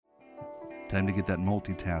Time to get that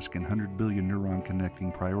multitasking, 100 billion neuron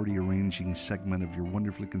connecting, priority arranging segment of your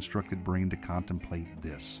wonderfully constructed brain to contemplate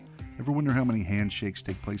this. Ever wonder how many handshakes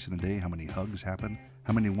take place in a day? How many hugs happen?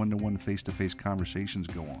 How many one-to-one face-to-face conversations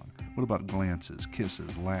go on? What about glances,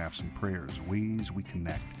 kisses, laughs, and prayers? Ways we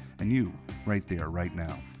connect. And you, right there, right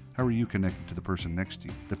now. How are you connected to the person next to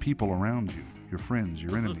you, the people around you, your friends,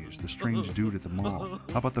 your enemies, the strange dude at the mall?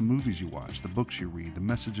 How about the movies you watch, the books you read, the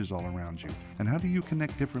messages all around you? And how do you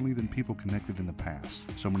connect differently than people connected in the past?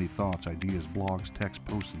 So many thoughts, ideas, blogs, texts,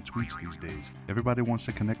 posts, and tweets these days. Everybody wants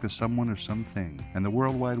to connect to someone or something. And the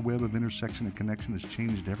World Wide Web of intersection and connection has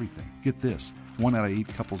changed everything. Get this. 1 out of 8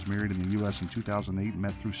 couples married in the U.S. in 2008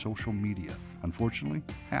 met through social media. Unfortunately,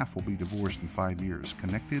 half will be divorced in 5 years,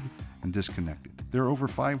 connected and disconnected. There are over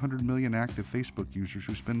 500 million active Facebook users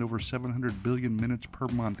who spend over 700 billion minutes per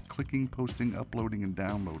month clicking, posting, uploading, and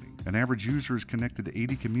downloading. An average user is connected to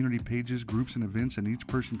 80 community pages, groups, and events, and each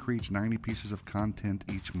person creates 90 pieces of content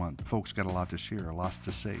each month. Folks got a lot to share, lots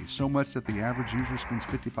to say. So much that the average user spends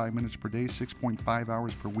 55 minutes per day, 6.5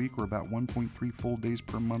 hours per week, or about 1.3 full days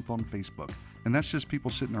per month on Facebook. And that's just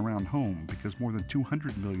people sitting around home, because more than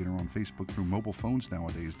 200 million are on Facebook through mobile phones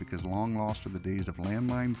nowadays, because long lost are the days of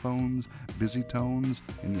landline phones, busy tones,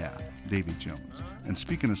 and yeah, Davy Jones. And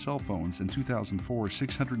speaking of cell phones, in 2004,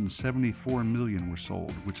 674 million were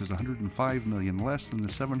sold, which is 105 million less than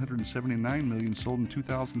the 779 million sold in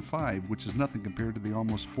 2005, which is nothing compared to the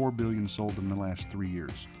almost 4 billion sold in the last 3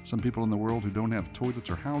 years. Some people in the world who don't have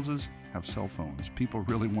toilets or houses have cell phones. People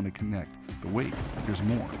really want to connect. But wait, there's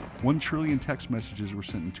more. 1 trillion text messages were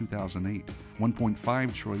sent in 2008,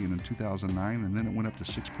 1.5 trillion in 2009, and then it went up to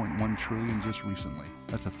 6.1 trillion just recently.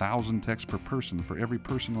 That's 1,000 texts per person for every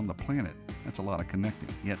person on the planet. That's a lot of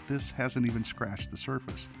connecting. Yet this hasn't even scratched the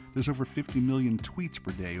surface. There's over 50 million tweets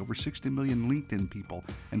per day, over 60 million LinkedIn people,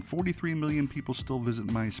 and 43 million people still visit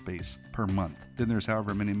MySpace per month. Then there's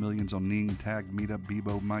however many millions on Ning, Tag, Meetup,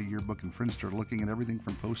 Bebo, My Yearbook, and Friendster looking at everything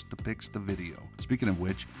from posts to pics to video. Speaking of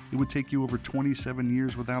which, it would take you over 27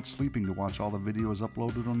 years without sleeping to watch all the videos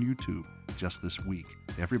uploaded on YouTube. Just this week,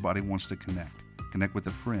 everybody wants to connect. Connect with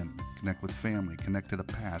a friend, connect with family, connect to the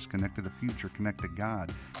past, connect to the future, connect to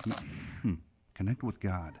God. Connect with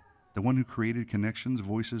God. The one who created connections,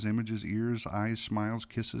 voices, images, ears, eyes, smiles,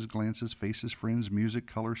 kisses, glances, faces, friends, music,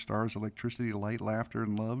 color, stars, electricity, light, laughter,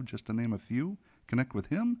 and love, just to name a few. Connect with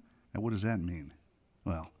him? Now what does that mean?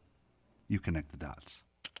 Well, you connect the dots.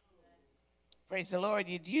 Praise the Lord.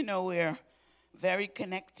 Do you know we're very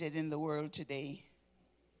connected in the world today?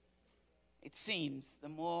 It seems the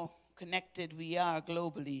more connected we are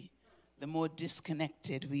globally, the more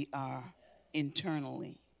disconnected we are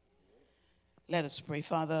internally. Let us pray.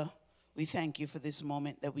 Father, we thank you for this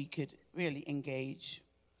moment that we could really engage.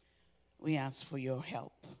 We ask for your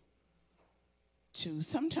help to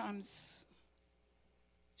sometimes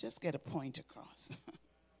just get a point across.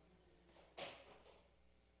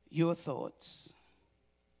 Your thoughts.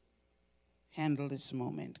 Handle this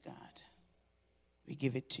moment, God. We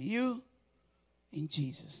give it to you in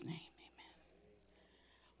Jesus' name. Amen.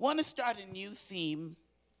 I want to start a new theme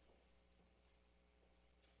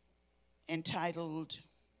entitled,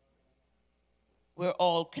 We're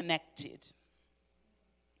All Connected.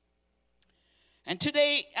 And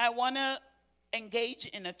today I want to engage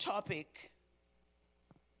in a topic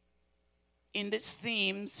in this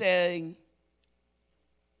theme saying,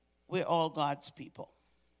 we're all God's people.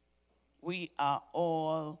 We are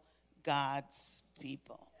all God's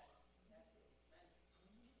people.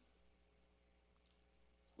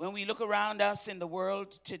 When we look around us in the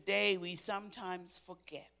world today, we sometimes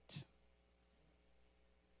forget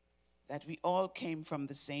that we all came from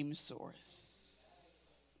the same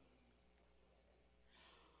source.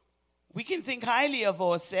 We can think highly of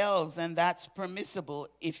ourselves, and that's permissible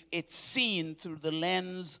if it's seen through the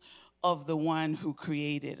lens of the one who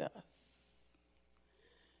created us.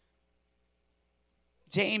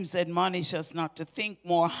 James admonishes us not to think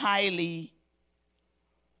more highly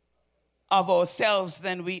of ourselves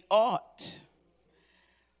than we ought,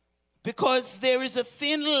 because there is a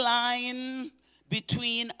thin line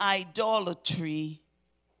between idolatry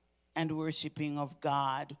and worshiping of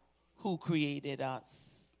God who created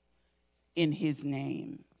us in his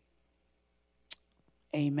name.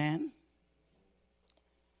 Amen.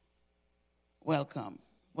 Welcome.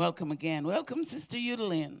 Welcome again. Welcome, Sister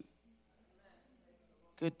Udalyn.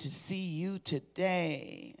 Good to see you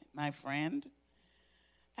today, my friend,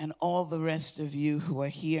 and all the rest of you who are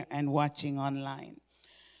here and watching online.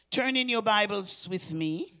 Turn in your Bibles with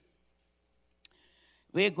me.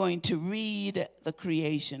 We're going to read the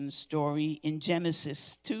creation story in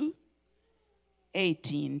Genesis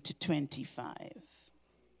 2:18 to 25.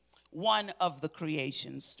 one of the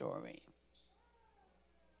creation story.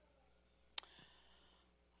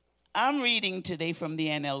 I'm reading today from the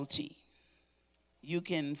NLT. You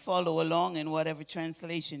can follow along in whatever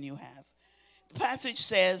translation you have. The passage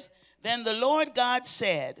says, "Then the Lord God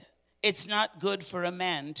said, 'It's not good for a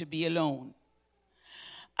man to be alone.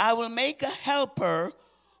 I will make a helper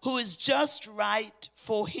who is just right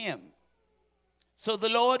for him.' So the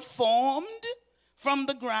Lord formed from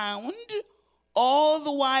the ground all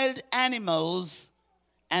the wild animals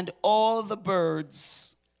and all the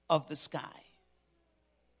birds of the sky.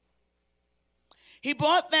 He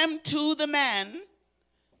brought them to the man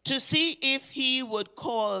to see if he would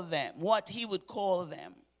call them, what he would call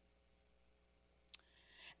them.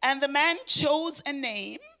 And the man chose a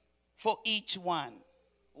name for each one."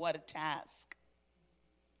 What a task.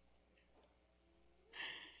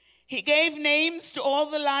 "He gave names to all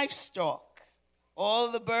the livestock, all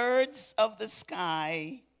the birds of the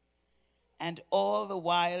sky, and all the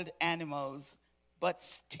wild animals. But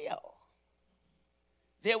still,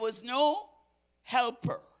 there was no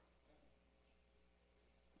helper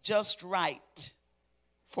just right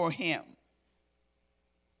for him.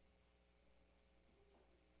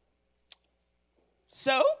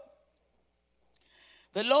 So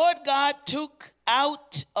the Lord God took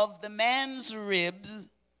out of the man's ribs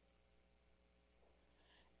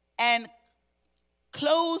and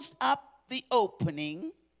closed up the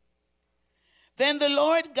opening. Then the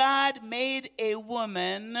Lord God made a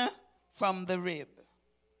woman from the rib,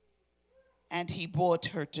 and he brought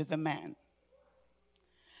her to the man.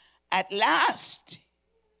 At last,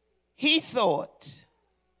 he thought,"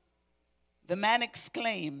 the man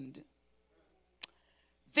exclaimed,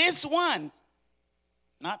 "This one,"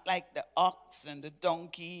 not like the ox and the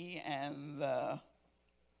donkey and the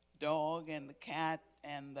dog and the cat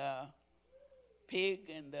and the pig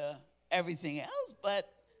and the everything else, but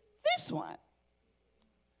this one.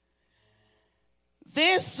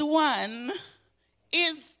 "This one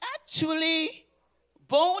is actually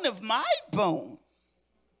bone of my bone,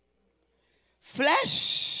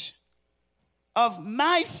 flesh of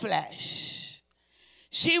my flesh.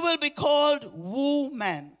 She will be called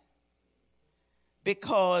woman,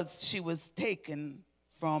 because she was taken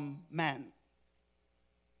from man."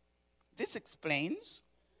 This explains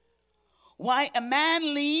why a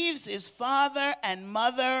man leaves his father and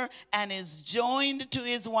mother and is joined to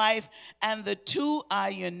his wife, and the two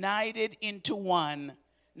are united into one.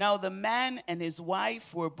 Now the man and his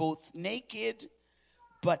wife were both naked,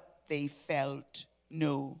 but they felt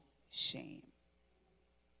no shame.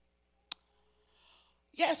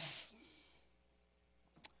 Yes,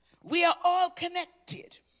 we are all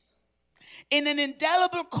connected in an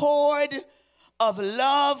indelible cord of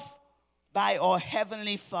love by our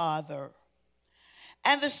Heavenly Father.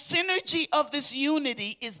 And the synergy of this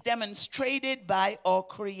unity is demonstrated by our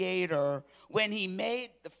Creator when He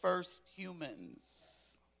made the first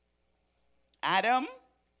humans. Adam,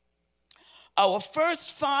 our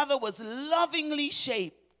first father, was lovingly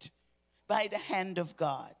shaped by the hand of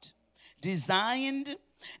God, designed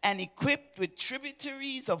and equipped with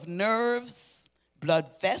tributaries of nerves,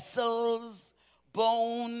 blood vessels,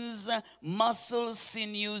 bones, muscles,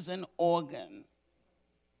 sinews, and organ.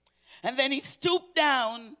 And then he stooped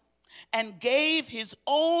down and gave his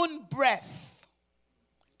own breath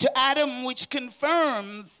to Adam, which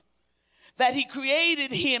confirms that he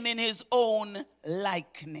created him in his own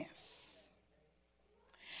likeness.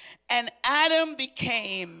 And Adam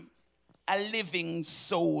became a living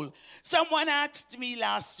soul. Someone asked me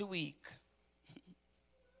last week,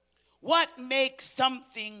 what makes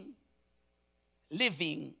something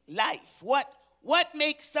living, life? What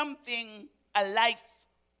makes something a life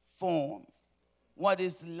form? What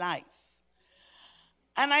is life?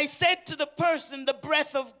 And I said to the person, the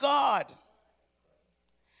breath of God.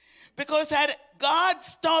 Because had God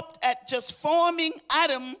stopped at just forming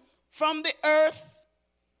Adam from the earth,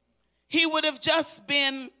 he would have just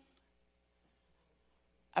been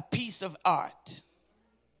a piece of art.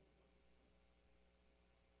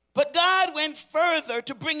 But God went further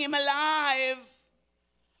to bring him alive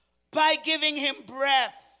by giving him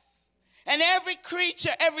breath. And every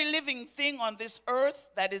creature, every living thing on this earth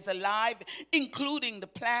that is alive, including the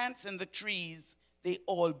plants and the trees, they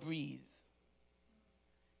all breathe.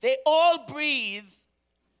 They all breathe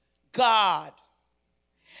God.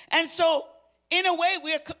 And so, in a way,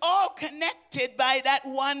 we're all connected by that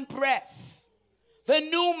one breath. The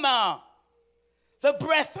pneuma, the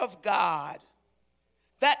breath of God,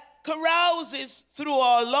 that carouses through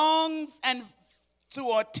our lungs and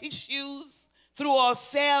through our tissues, through our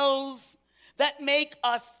cells, that make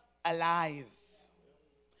us alive.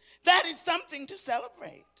 That is something to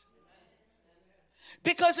celebrate.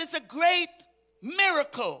 because it's a great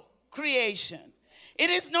miracle creation. It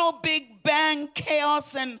is no big bang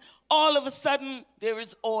chaos and all of a sudden there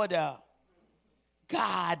is order.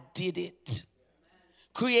 God did it.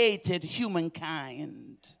 Created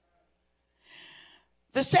humankind.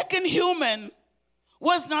 The second human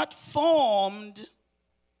was not formed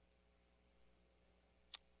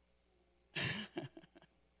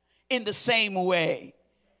in the same way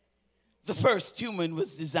the first human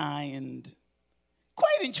was designed.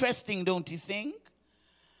 Quite interesting, don't you think?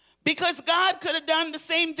 Because God could have done the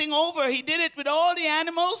same thing over. He did it with all the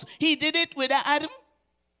animals. He did it with Adam.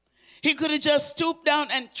 He could have just stooped down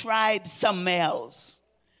and tried something else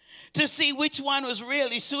to see which one was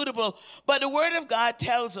really suitable. But the Word of God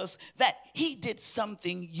tells us that he did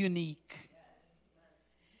something unique.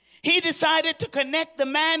 He decided to connect the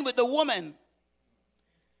man with the woman.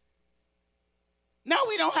 Now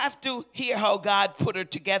we don't have to hear how God put her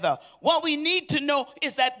together. What we need to know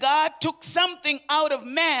is that God took something out of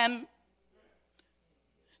man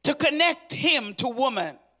to connect him to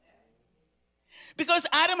woman. Because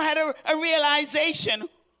Adam had a realization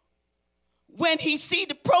when he see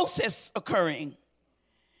the process occurring.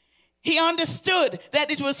 He understood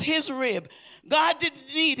that it was his rib. God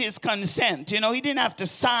didn't need his consent. He didn't have to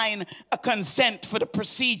sign a consent for the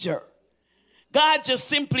procedure. God just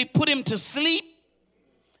simply put him to sleep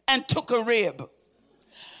and took a rib.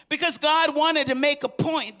 Because God wanted to make a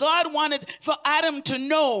point. God wanted for Adam to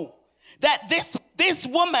know that this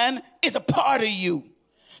woman is a part of you.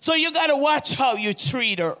 So you got to watch how you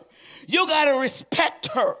treat her. You got to respect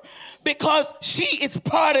her because she is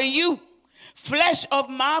part of you. Flesh of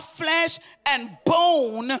my flesh and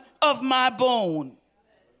bone of my bone.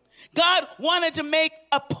 God wanted to make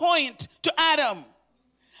a point to Adam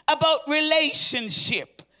about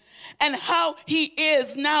relationship and how he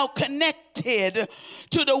is now connected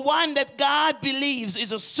to the one that God believes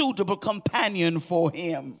is a suitable companion for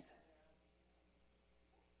him.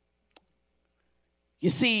 You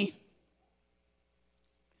see,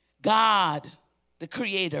 God, the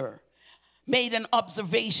Creator, made an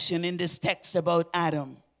observation in this text about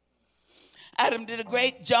Adam. Adam did a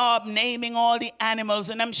great job naming all the animals,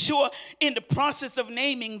 and I'm sure in the process of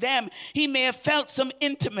naming them, he may have felt some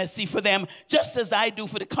intimacy for them, just as I do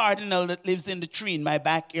for the cardinal that lives in the tree in my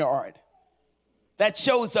backyard, that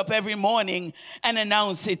shows up every morning and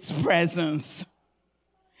announces its presence.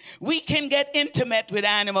 We can get intimate with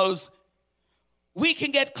animals. We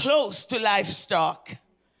can get close to livestock.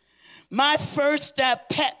 My first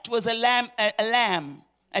pet was a lamb,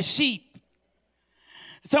 a sheep.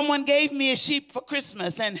 Someone gave me a sheep for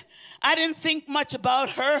Christmas, and I didn't think much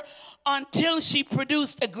about her until she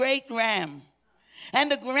produced a great ram.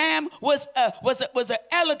 And the ram was an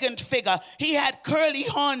elegant figure. He had curly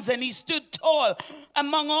horns, and he stood tall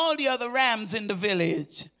among all the other rams in the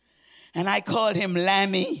village. And I called him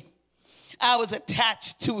Lammy. I was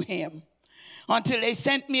attached to him until they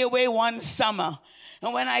sent me away one summer.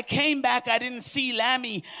 And when I came back, I didn't see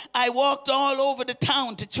Lammy. I walked all over the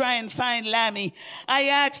town to try and find Lammy. I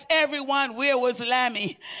asked everyone where was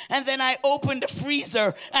Lammy. And then I opened the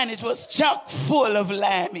freezer, and it was chock full of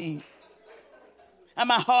Lammy. And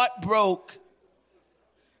my heart broke.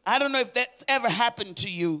 I don't know if that's ever happened to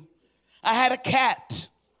you. I had a cat.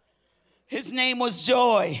 His name was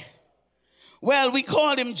Joy. Well, we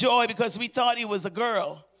called him Joy because we thought he was a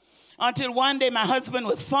girl. Until one day my husband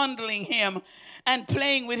was fondling him and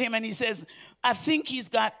playing with him, and he says, I think he's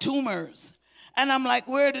got tumors. And I'm like,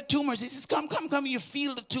 where are the tumors? He says, come, you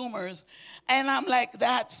feel the tumors. And I'm like,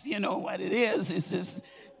 that's, what it is. It's just,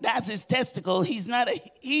 that's his testicle. He's not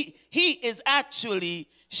she is actually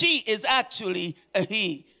a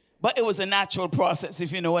he. But it was a natural process,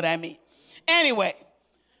 if you know what I mean. Anyway,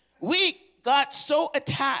 we got so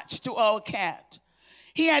attached to our cat.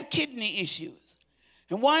 He had kidney issues.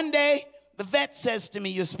 And one day, the vet says to me,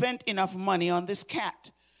 you spent enough money on this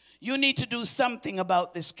cat. You need to do something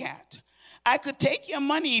about this cat. I could take your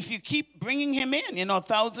money if you keep bringing him in,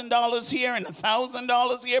 $1,000 here and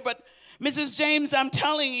 $1,000 here. But Mrs. James, I'm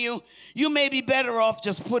telling you, you may be better off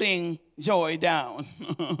just putting Joy down.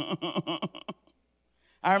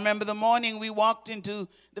 I remember the morning we walked into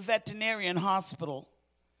the veterinarian hospital,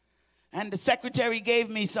 and the secretary gave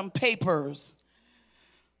me some papers.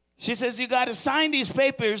 She says, you got to sign these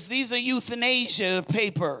papers. These are euthanasia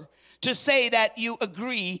paper to say that you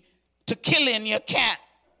agree to killing your cat.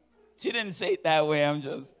 She didn't say it that way. I'm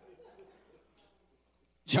just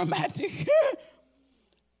dramatic.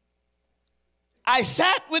 I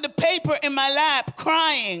sat with the paper in my lap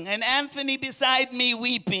crying, and Anthony beside me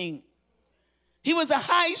weeping. He was a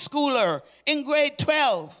high schooler in grade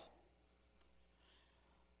 12.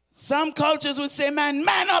 Some cultures would say, man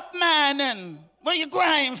up, man, and what are you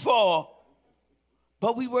crying for?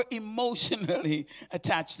 But we were emotionally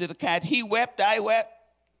attached to the cat. He wept, I wept.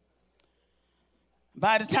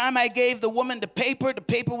 By the time I gave the woman the paper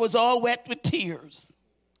was all wet with tears.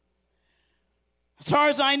 As far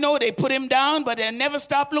as I know, they put him down, but they never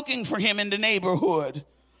stopped looking for him in the neighborhood,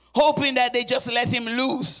 hoping that they just let him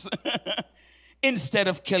loose instead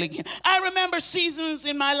of killing him. I remember seasons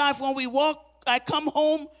in my life when I come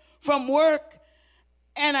home from work,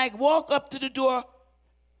 and I walk up to the door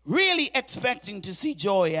really expecting to see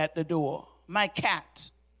Joy at the door, my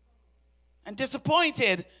cat, and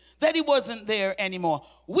disappointed that he wasn't there anymore.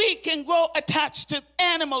 We can grow attached to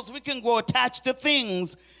animals. We can grow attached to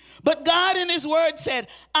things. But God in his word said,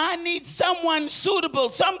 I need something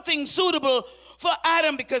suitable for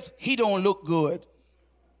Adam because he don't look good.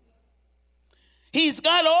 He's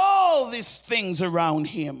got all these things around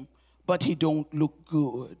him, but he don't look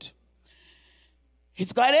good.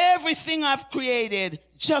 He's got everything I've created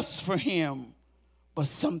just for him, but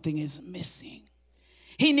something is missing.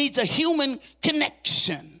 He needs a human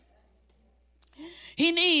connection.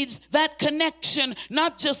 He needs that connection,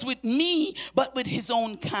 not just with me, but with his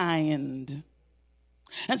own kind.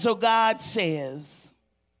 And so God says,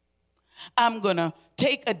 I'm going to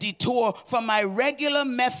take a detour from my regular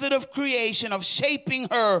method of creation, of shaping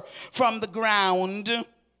her from the ground,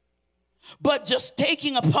 but just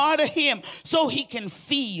taking a part of him so he can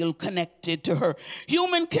feel connected to her.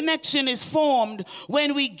 Human connection is formed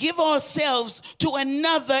when we give ourselves to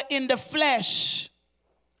another in the flesh.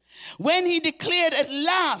 When he declared at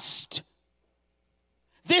last,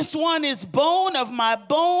 this one is bone of my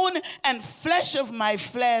bone and flesh of my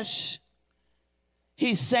flesh,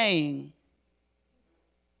 he's saying,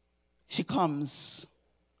 she comes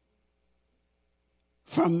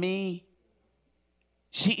from me.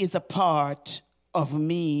 She is a part of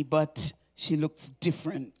me, but she looks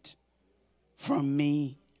different from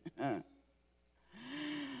me.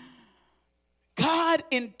 God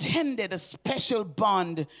intended a special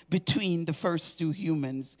bond between the first two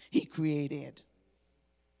humans he created.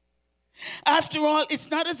 After all,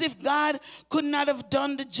 it's not as if God could not have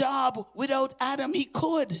done the job without Adam. He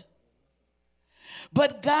could.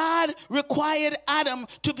 But God required Adam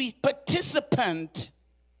to be participant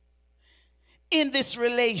in this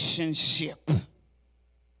relationship.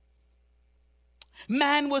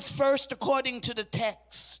 Man was first according to the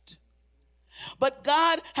text. But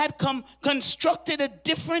God had constructed a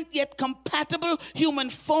different yet compatible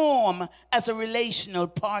human form as a relational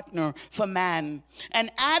partner for man.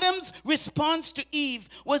 And Adam's response to Eve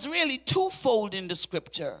was really twofold in the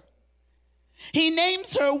scripture. He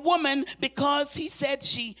names her woman because he said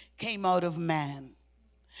she came out of man.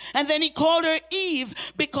 And then he called her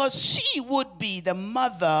Eve because she would be the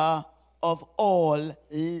mother of all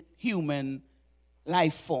human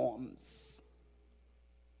life forms.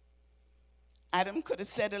 Adam could have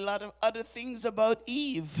said a lot of other things about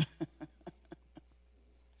Eve.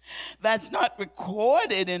 That's not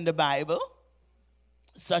recorded in the Bible,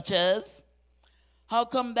 such as, how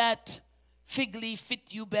come that fig leaf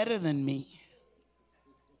fit you better than me?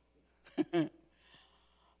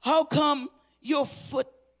 How come your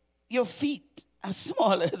feet are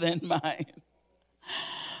smaller than mine?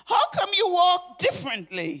 How come you walk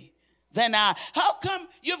differently than I? How come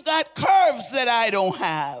you've got curves that I don't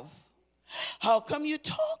have? How come you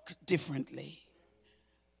talk differently?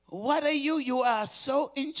 What are you? You are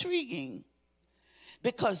so intriguing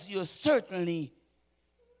because you're certainly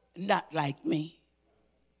not like me.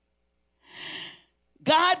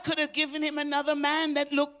 God could have given him another man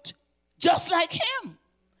that looked just like him.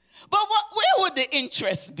 But where would the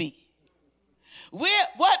interest be?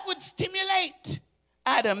 What would stimulate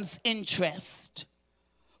Adam's interest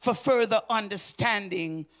for further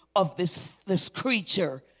understanding of this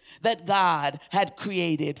creature that God had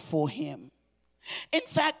created for him? In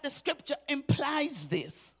fact, the scripture implies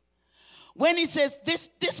this. When he says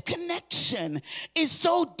this connection is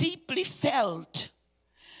so deeply felt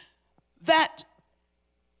that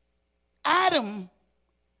Adam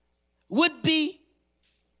would be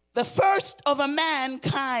the first of a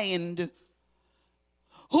mankind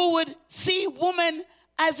who would see woman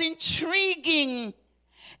as intriguing,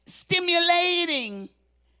 stimulating,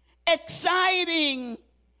 exciting,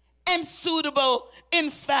 and suitable. In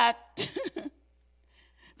fact,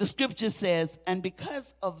 the scripture says, and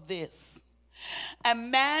because of this, a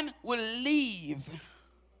man will leave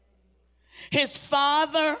his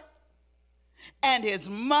father and his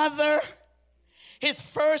mother, his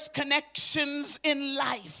first connections in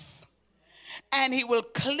life, and he will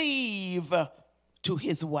cleave to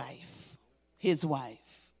his wife.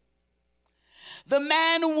 The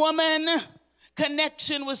man-woman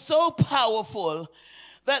connection was so powerful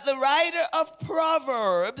that the writer of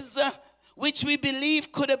Proverbs, which we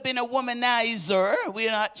believe could have been a womanizer,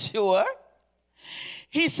 we're not sure,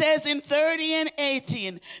 he says in 30 and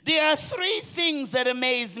 18, there are 3 things that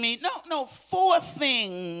amaze me. No, 4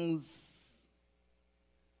 things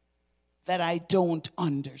that I don't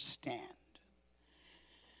understand.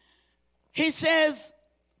 He says,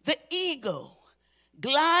 the eagle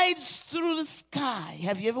glides through the sky.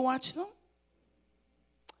 Have you ever watched them?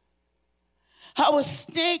 How a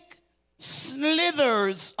snake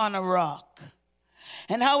slithers on a rock,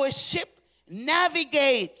 and how a ship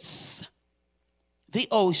navigates the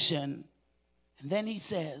ocean. And then he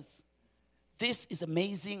says, this is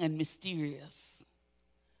amazing and mysterious,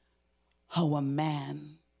 how a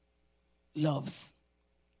man loves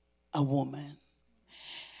a woman.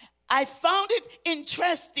 I found it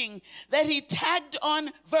interesting that he tagged on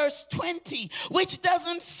verse 20, which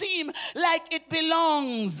doesn't seem like it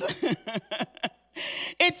belongs.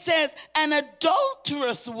 It says, an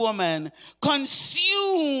adulterous woman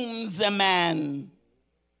consumes a man.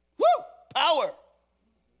 Woo, power.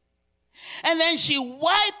 And then she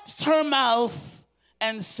wipes her mouth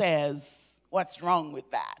and says, what's wrong with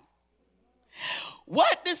that?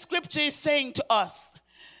 What the scripture is saying to us,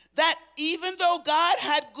 that even though God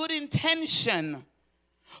had good intention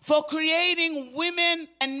for creating women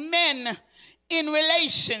and men in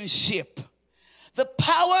relationship, the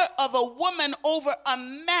power of a woman over a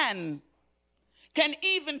man can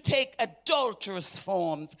even take adulterous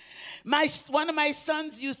forms. One of my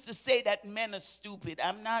sons used to say that men are stupid.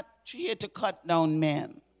 I'm not here to cut down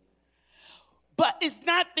men. But it's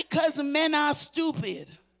not because men are stupid.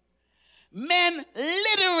 Men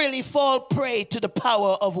literally fall prey to the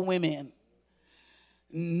power of women.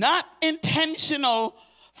 Not intentional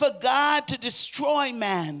for God to destroy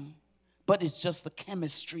man, but it's just the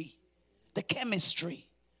chemistry. The chemistry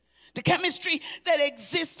that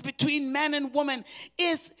exists between man and woman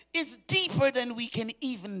is deeper than we can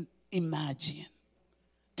even imagine.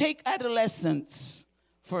 Take adolescents,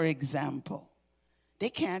 for example. They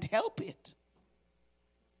can't help it.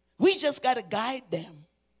 We just got to guide them.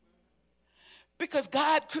 Because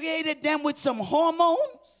God created them with some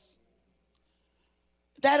hormones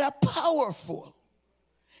that are powerful,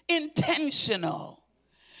 intentional,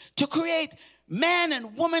 to create man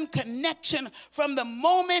and woman connection from the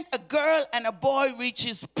moment a girl and a boy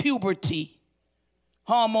reaches puberty.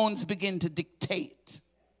 Hormones begin to dictate.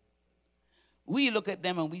 We look at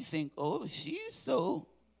them and we think, oh, she's so,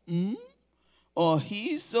 or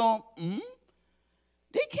he's so,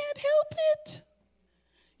 They can't help it.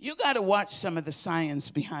 You got to watch some of the science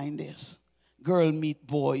behind this girl meet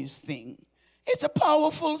boys thing. It's a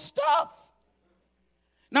powerful stuff.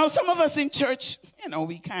 Now, some of us in church,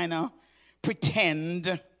 we kind of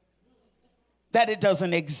pretend that it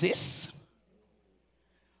doesn't exist.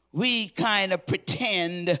 We kind of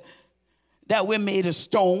pretend that we're made of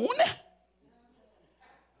stone.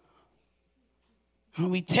 And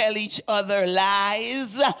we tell each other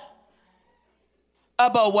lies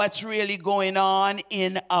about what's really going on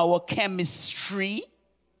in our chemistry.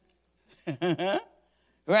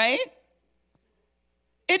 Right?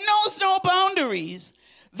 It knows no boundaries.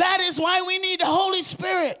 That is why we need the Holy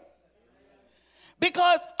Spirit.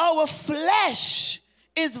 Because our flesh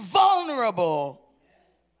is vulnerable.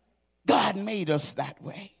 God made us that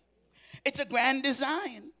way. It's a grand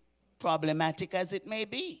design, problematic as it may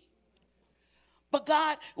be. But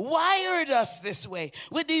God wired us this way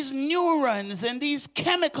with these neurons and these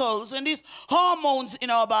chemicals and these hormones in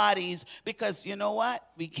our bodies. Because you know what?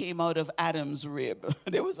 We came out of Adam's rib.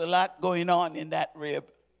 There was a lot going on in that rib.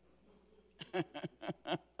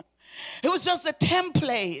 It was just a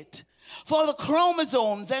template for the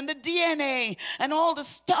chromosomes and the DNA and all the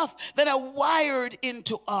stuff that are wired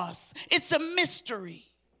into us. It's a mystery.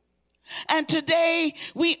 And today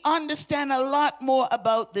we understand a lot more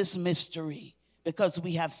about this mystery because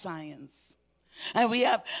we have science. And we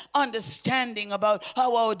have understanding about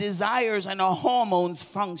how our desires and our hormones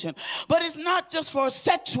function. But it's not just for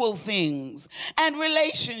sexual things and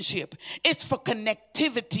relationship. It's for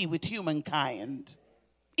connectivity with humankind,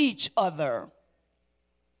 each other.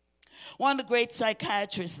 One of the great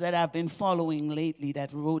psychiatrists that I've been following lately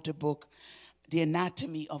that wrote a book, The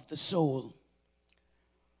Anatomy of the Soul.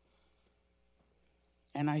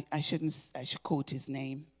 And I should quote his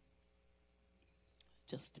name.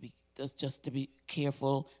 Just to be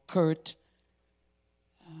careful, Kurt.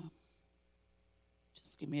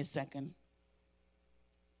 Just give me a second.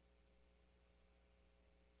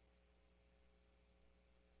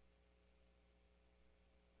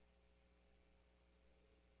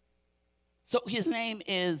 So his name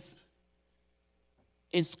is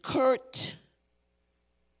Kurt.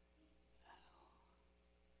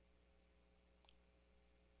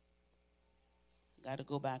 Got to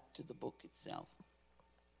go back to the book itself.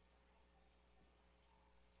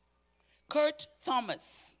 Kurt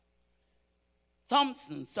Thompson,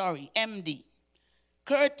 MD.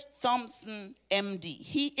 Kurt Thompson, MD.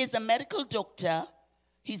 He is a medical doctor.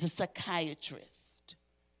 He's a psychiatrist.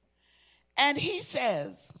 And he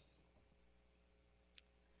says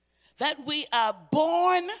that we are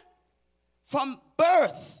born from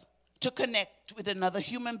birth to connect with another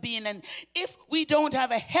human being. And if we don't have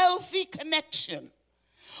a healthy connection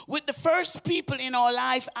with the first people in our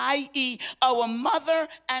life, i.e. our mother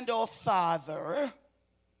and our father,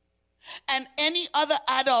 and any other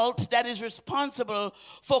adult that is responsible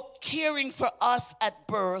for caring for us at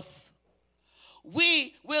birth,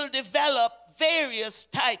 we will develop various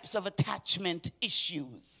types of attachment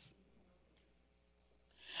issues.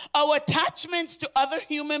 Our attachments to other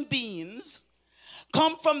human beings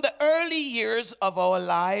come from the early years of our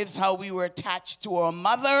lives, how we were attached to our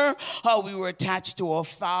mother, how we were attached to our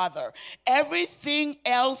father. Everything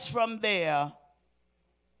else from there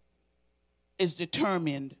is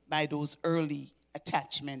determined by those early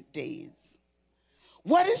attachment days.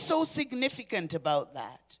 What is so significant about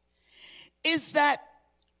that is that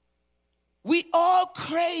we all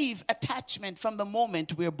crave attachment from the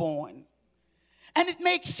moment we're born. And it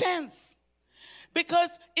makes sense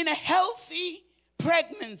because in a healthy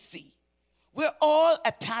pregnancy, we're all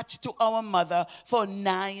attached to our mother for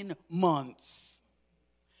 9 months.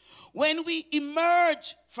 When we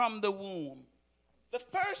emerge from the womb, the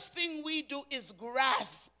first thing we do is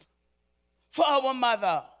grasp for our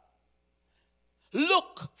mother,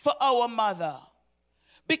 look for our mother,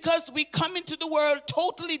 because we come into the world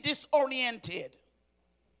totally disoriented.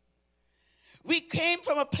 We came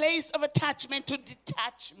from a place of attachment to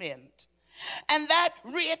detachment. And that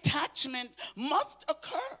reattachment must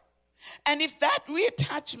occur. And if that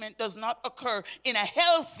reattachment does not occur in a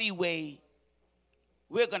healthy way,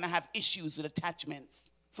 we're going to have issues with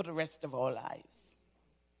attachments for the rest of our lives.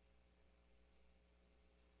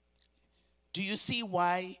 Do you see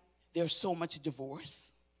why there's so much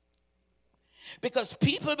divorce? Because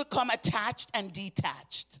people become attached and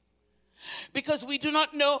detached. Because we do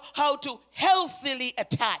not know how to healthily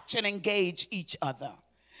attach and engage each other.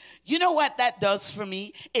 You know what that does for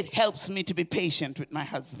me? It helps me to be patient with my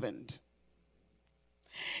husband.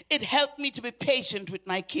 It helped me to be patient with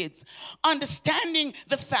my kids. Understanding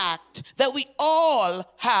the fact that we all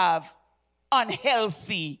have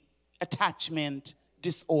unhealthy attachment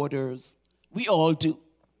disorders. We all do.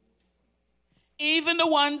 Even the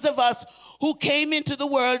ones of us who came into the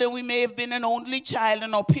world and we may have been an only child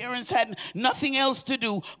and our parents had nothing else to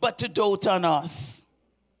do but to dote on us,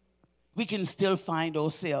 we can still find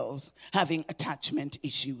ourselves having attachment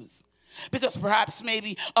issues. Because perhaps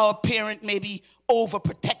maybe our parent may be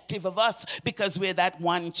overprotective of us because we're that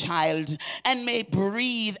one child and may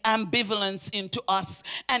breathe ambivalence into us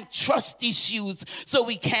and trust issues so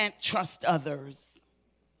we can't trust others.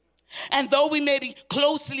 And though we may be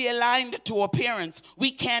closely aligned to our parents, we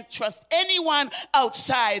can't trust anyone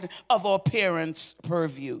outside of our parents'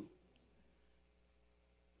 purview.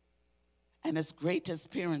 And as great as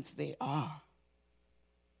parents they are,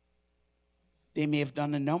 they may have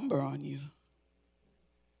done a number on you.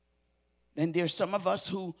 Then there's some of us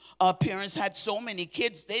who our parents had so many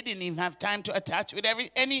kids, they didn't even have time to attach with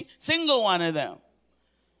any single one of them.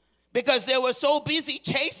 Because they were so busy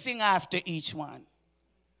chasing after each one.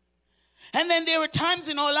 And then there are times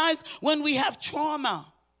in our lives when we have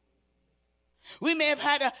trauma. We may have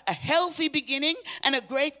had a healthy beginning and a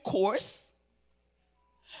great course,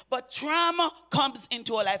 but trauma comes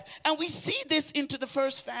into our life. And we see this into the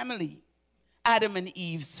first family, Adam and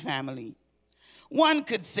Eve's family. One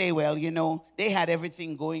could say, well, you know, they had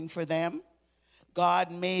everything going for them.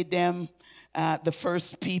 God made them the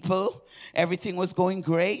first people. Everything was going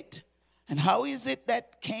great. And how is it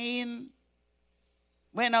that Cain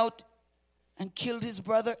went out and killed his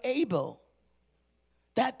brother Abel?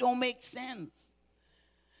 That don't make sense.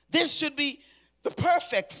 This should be the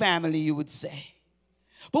perfect family, you would say.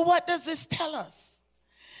 But what does this tell us?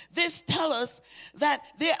 This tells us that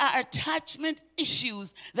there are attachment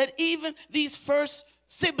issues that even these first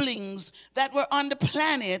siblings that were on the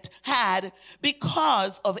planet had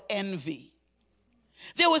because of envy.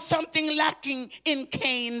 There was something lacking in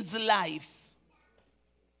Cain's life.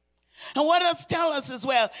 And what else tells us as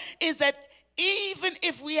well is that even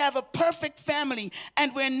if we have a perfect family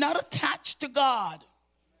and we're not attached to God,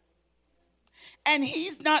 and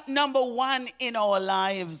He's not number one in our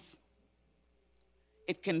lives,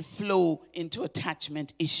 it can flow into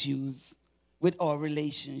attachment issues with our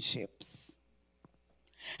relationships.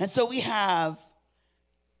 And so we have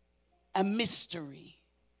a mystery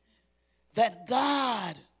that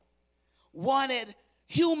God wanted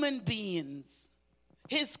human beings,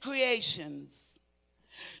 his creations,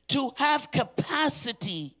 to have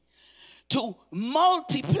capacity to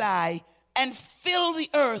multiply and fill the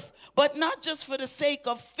earth, but not just for the sake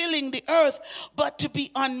of filling the earth, but to be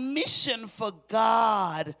on mission for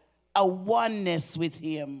God, a oneness with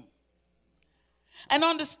him. And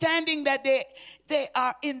understanding that they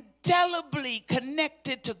are indelibly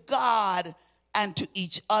connected to God and to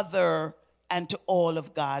each other and to all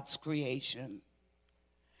of God's creation.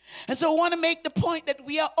 And so I want to make the point that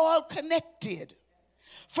we are all connected.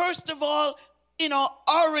 First of all, in our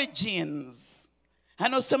origins. I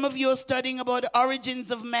know some of you are studying about the origins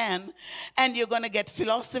of man, and you're going to get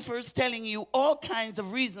philosophers telling you all kinds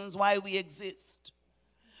of reasons why we exist.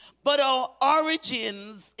 But our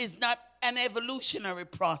origins is not an evolutionary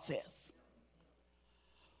process.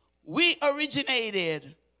 We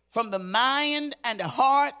originated from the mind and the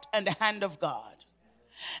heart and the hand of God.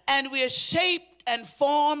 And we are shaped and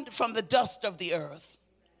formed from the dust of the earth.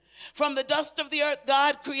 From the dust of the earth,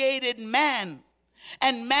 God created man,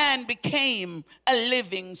 and man became a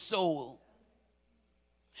living soul.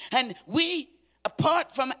 And we,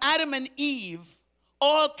 apart from Adam and Eve,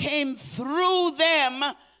 all came through them,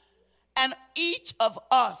 and each of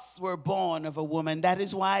us were born of a woman. That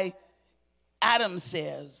is why Adam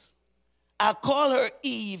says, I call her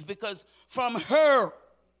Eve, because from her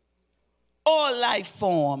all life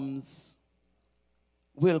forms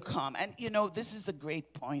will come. And you know, this is a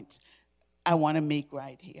great point I want to make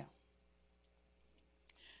right here.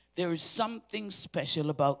 There is something special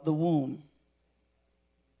about the womb.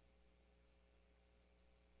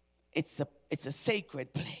 It's a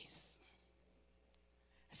sacred place,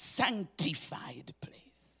 a sanctified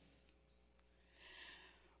place.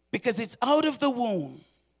 Because it's out of the womb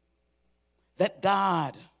that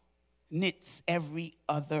God knits every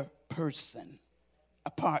other person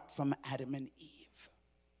apart from Adam and Eve.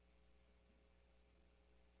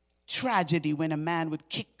 Tragedy when a man would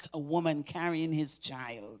kick a woman carrying his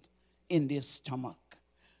child in their stomach.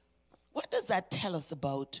 What does that tell us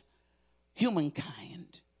about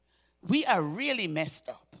humankind? We are really messed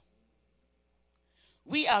up.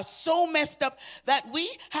 We are so messed up that we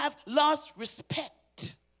have lost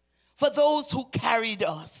respect for those who carried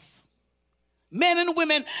us. Men and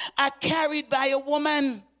women are carried by a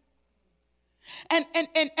woman.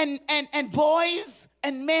 And boys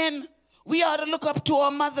and men, we ought to look up to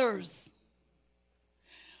our mothers.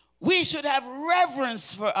 We should have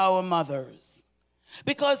reverence for our mothers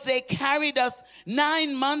because they carried us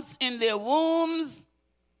 9 months in their wombs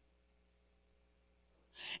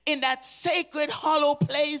in that sacred hollow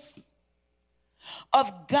place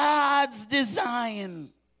of God's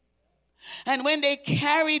design. And when they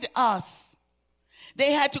carried us,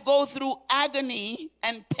 they had to go through agony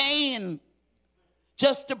and pain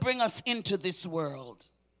just to bring us into this world.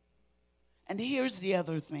 And here's the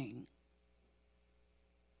other thing.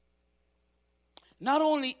 Not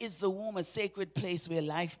only is the womb a sacred place where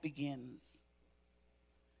life begins,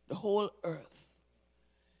 the whole earth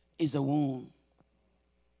is a womb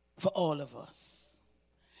for all of us.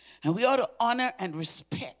 And we ought to honor and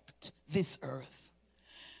respect this earth.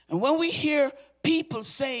 And when we hear people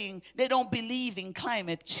saying they don't believe in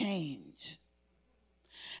climate change,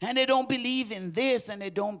 and they don't believe in this, and they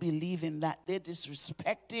don't believe in that, they're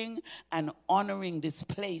disrespecting and honoring this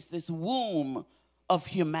place, this womb of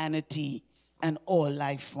humanity and all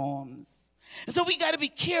life forms. And so we got to be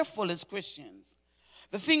careful as Christians.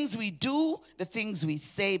 The things we do, the things we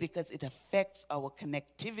say, because it affects our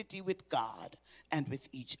connectivity with God and with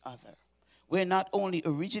each other. We're not only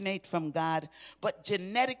originate from God, but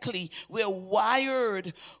genetically we're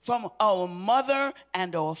wired from our mother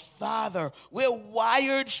and our father. We're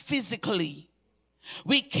wired physically.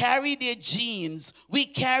 We carry their genes. We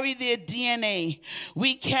carry their DNA.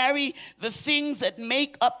 We carry the things that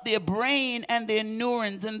make up their brain and their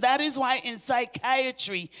neurons. And that is why in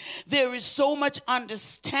psychiatry, there is so much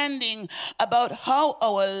understanding about how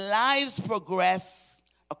our lives progress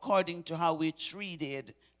according to how we're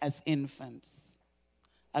treated as infants.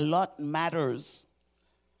 A lot matters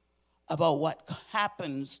about what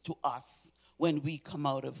happens to us when we come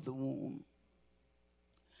out of the womb.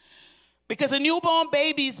 Because a newborn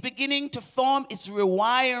baby is beginning to form its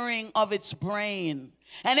rewiring of its brain.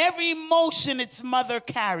 And every emotion its mother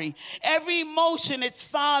carry, every emotion its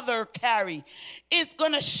father carry, is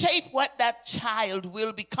going to shape what that child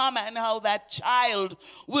will become and how that child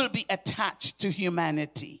will be attached to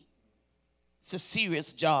humanity. It's a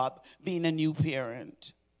serious job being a new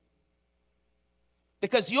parent.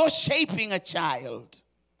 Because you're shaping a child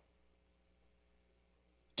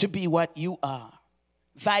to be what you are.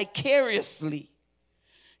 Vicariously,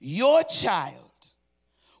 your child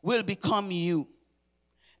will become you.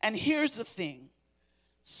 And here's the thing.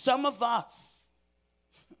 Some of us,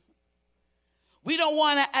 we don't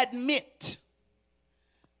want to admit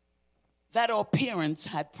that our parents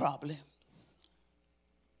had problems.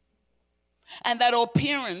 And that our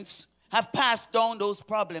parents have passed down those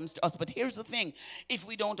problems to us. But here's the thing. If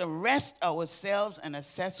we don't arrest ourselves and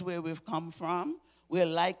assess where we've come from, we're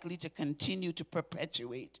likely to continue to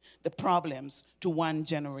perpetuate the problems to one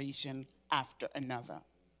generation after another.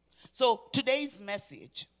 So today's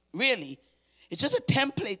message, really, it's just a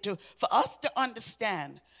template for us to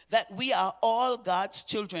understand that we are all God's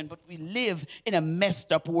children, but we live in a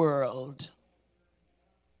messed up world.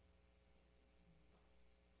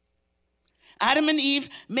 Adam and Eve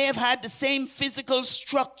may have had the same physical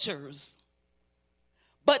structures,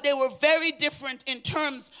 but they were very different in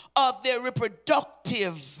terms of their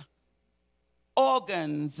reproductive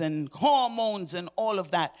organs and hormones and all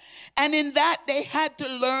of that. And in that, they had to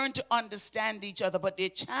learn to understand each other, but their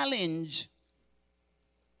challenge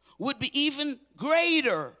would be even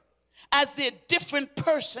greater as their different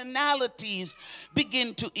personalities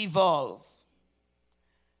begin to evolve.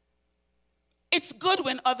 It's good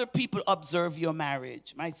when other people observe your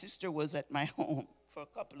marriage. My sister was at my home for a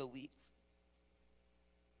couple of weeks.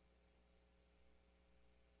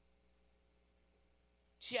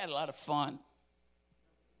 She had a lot of fun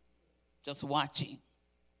just watching.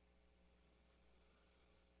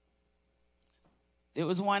 There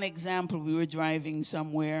was one example. We were driving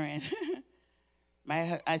somewhere, and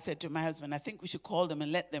I said to my husband, I think we should call them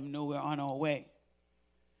and let them know we're on our way.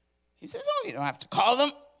 He says, oh, you don't have to call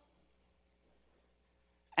them.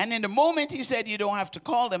 And in the moment he said, you don't have to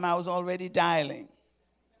call them, I was already dialing.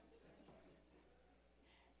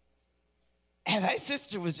 And my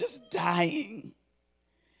sister was just dying.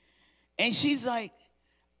 And she's like,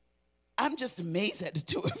 I'm just amazed at the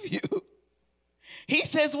two of you. He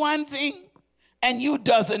says one thing, and you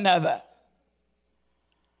does another.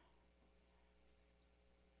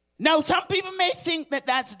 Now, some people may think that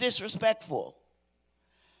that's disrespectful.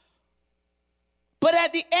 But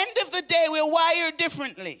at the end of the day, we're wired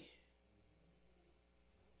differently.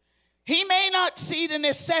 He may not see the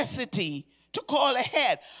necessity to call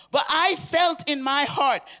ahead, but I felt in my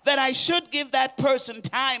heart that I should give that person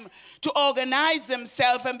time to organize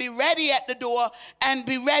themselves and be ready at the door and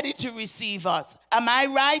be ready to receive us. Am I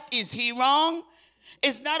right? Is he wrong?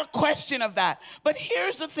 It's not a question of that. But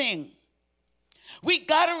here's the thing. We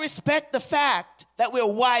got to respect the fact that we're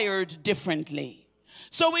wired differently.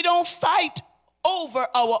 So we don't fight over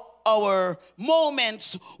our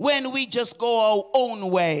moments when we just go our own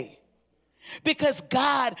way. Because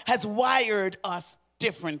God has wired us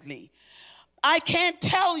differently. I can't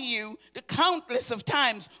tell you the countless of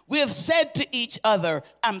times we have said to each other,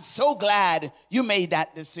 I'm so glad you made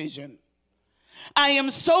that decision. I am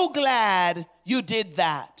so glad you did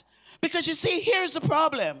that. Because you see, here's the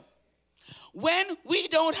problem. When we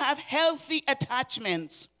don't have healthy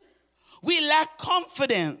attachments, we lack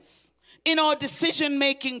confidence in our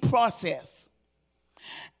decision-making process.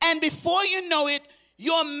 And before you know it,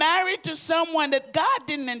 you're married to someone that God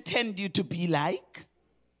didn't intend you to be like.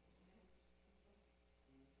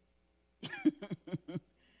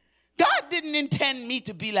 God didn't intend me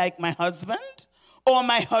to be like my husband or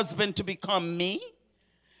my husband to become me.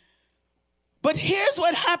 But here's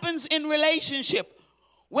what happens in relationship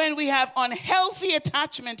when we have unhealthy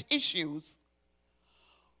attachment issues.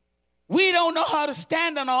 We don't know how to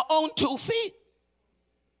stand on our own 2 feet.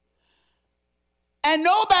 And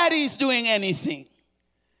nobody's doing anything.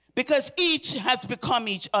 Because each has become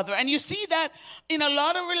each other. And you see that in a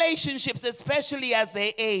lot of relationships, especially as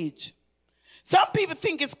they age. Some people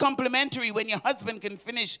think it's complimentary when your husband can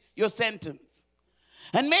finish your sentence.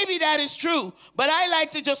 And maybe that is true, but I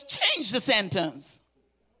like to just change the sentence.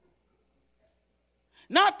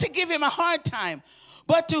 Not to give him a hard time,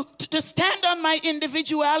 but to stand on my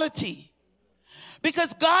individuality.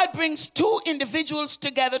 Because God brings two individuals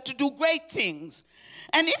together to do great things.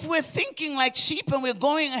 And if we're thinking like sheep and we're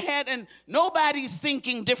going ahead and nobody's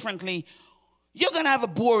thinking differently, you're going to have a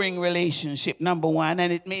boring relationship, number one,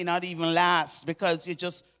 and it may not even last because you're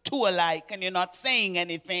just two alike and you're not saying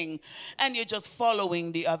anything and you're just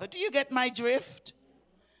following the other. Do you get my drift?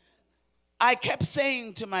 I kept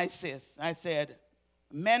saying to my sis, I said,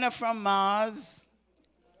 men are from Mars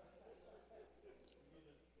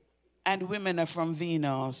and women are from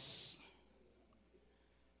Venus.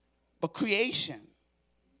 But creation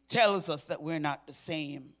tells us that we're not the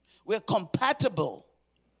same. We're compatible,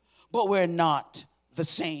 but we're not the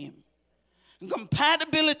same. And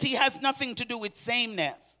compatibility has nothing to do with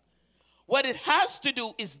sameness. What it has to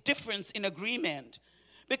do is difference in agreement.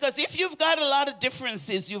 Because if you've got a lot of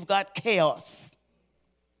differences, you've got chaos.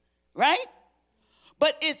 Right?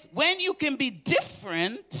 But it's when you can be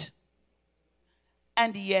different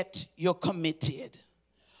and yet you're committed.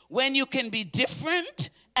 When you can be different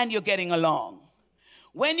and you're getting along.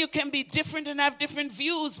 When you can be different and have different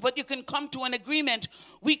views, but you can come to an agreement.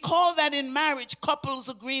 We call that in marriage couples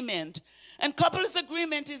agreement. And couples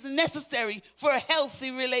agreement is necessary for a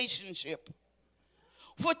healthy relationship.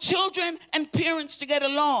 For children and parents to get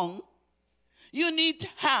along, you need to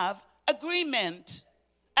have agreement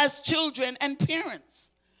as children and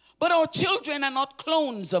parents. But our children are not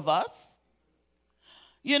clones of us.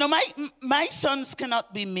 You know, my sons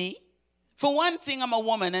cannot be me. For one thing, I'm a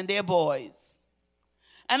woman and they're boys.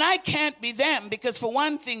 And I can't be them because for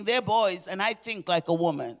one thing, they're boys and I think like a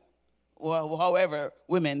woman. Or however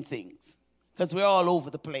women think. Because we're all over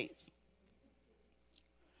the place.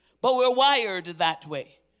 But we're wired that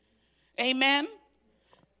way. Amen?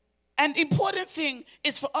 And the important thing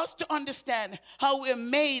is for us to understand how we're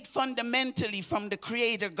made fundamentally from the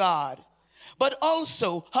Creator God. But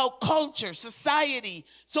also how culture, society,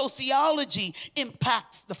 sociology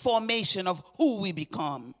impacts the formation of who we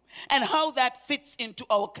become. And how that fits into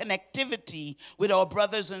our connectivity with our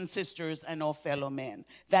brothers and sisters and our fellow men.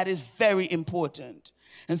 That is very important.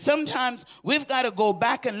 And sometimes we've got to go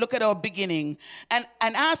back and look at our beginning and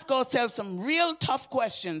ask ourselves some real tough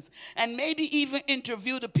questions and maybe even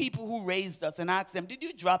interview the people who raised us and ask them, did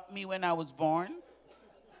you drop me when I was born?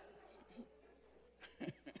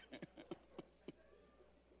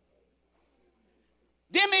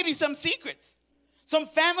 There may be some secrets, some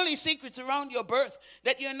family secrets around your birth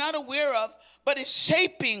that you're not aware of, but it's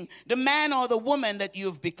shaping the man or the woman that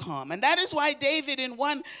you've become. And that is why David in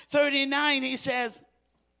 139, he says,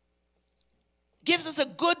 gives us a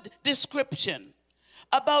good description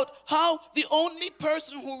about how the only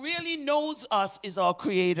person who really knows us is our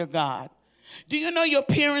Creator God. Do you know your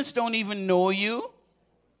parents don't even know you?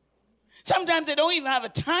 Sometimes they don't even have a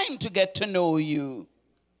time to get to know you.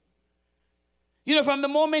 You know, from the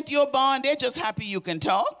moment you're born, they're just happy you can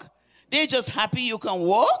talk. They're just happy you can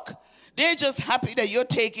walk. They're just happy that you're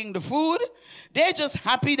taking the food. They're just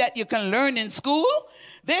happy that you can learn in school.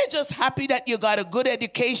 They're just happy that you got a good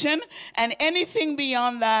education. And anything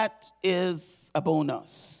beyond that is a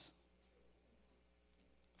bonus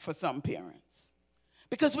for some parents.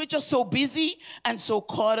 Because we're just so busy and so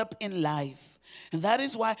caught up in life. And that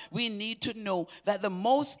is why we need to know that the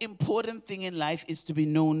most important thing in life is to be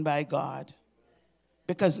known by God.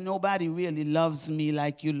 Because nobody really loves me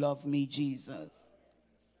like you love me, Jesus.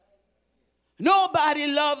 Nobody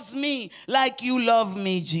loves me like you love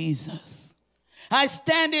me, Jesus. I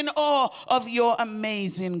stand in awe of your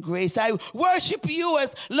amazing grace. I worship you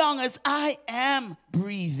as long as I am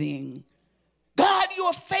breathing. God, you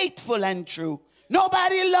are faithful and true.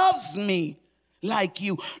 Nobody loves me like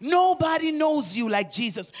you. Nobody knows you like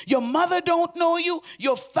Jesus. Your mother don't know you.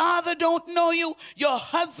 Your father don't know you. Your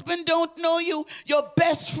husband don't know you. Your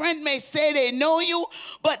best friend may say they know you,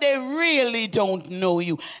 but they really don't know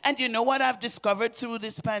you. And you know what I've discovered through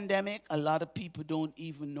this pandemic? A lot of people don't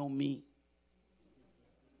even know me.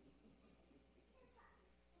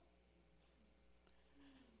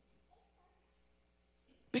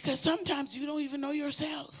 Because sometimes you don't even know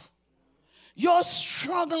yourself. You're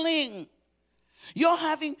struggling. You're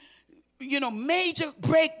having, major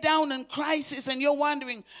breakdown and crisis, and you're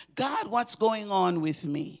wondering, God, what's going on with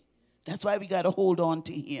me? That's why we got to hold on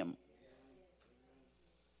to him.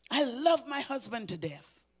 I love my husband to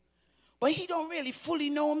death, but he don't really fully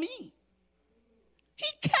know me. He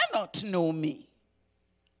cannot know me.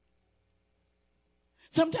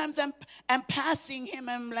 Sometimes I'm passing him,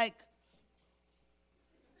 I'm like,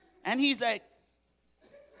 and he's like,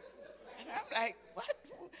 and I'm like, what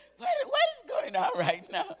is going on right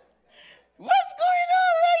now? What's going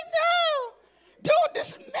on right now? Don't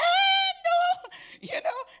this man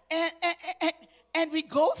know? And we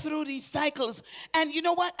go through these cycles. And you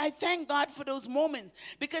know what? I thank God for those moments,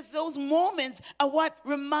 because those moments are what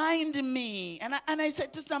remind me. And I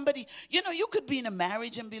said to somebody, you could be in a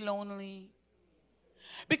marriage and be lonely.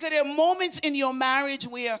 Because there are moments in your marriage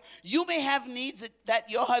where you may have needs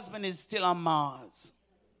that your husband is still on Mars.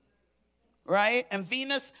 Right? And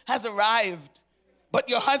Venus has arrived, but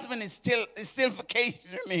your husband is still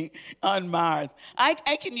vacationing on Mars. I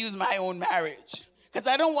can use my own marriage, because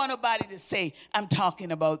I don't want nobody to say I'm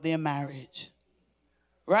talking about their marriage.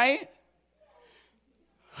 Right?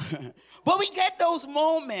 But we get those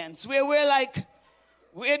moments where we're like,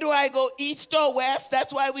 where do I go, east or west?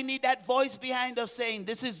 That's why we need that voice behind us saying,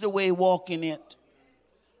 this is the way, walk in it.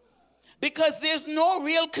 Because there's no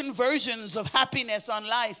real conversions of happiness on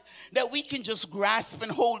life that we can just grasp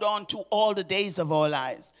and hold on to all the days of our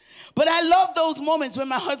lives. But I love those moments when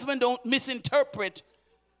my husband don't misinterpret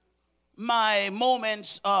my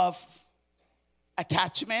moments of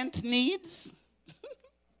attachment needs.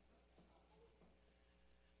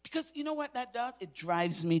 Because you know what that does? It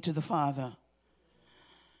drives me to the Father.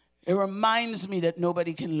 It reminds me that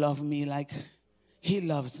nobody can love me like he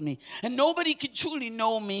loves me. And nobody can truly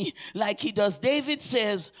know me like he does. David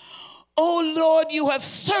says, oh Lord, you have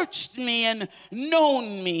searched me and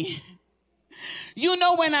known me. You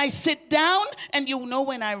know when I sit down and you know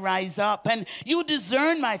when I rise up. And you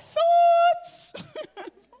discern my thoughts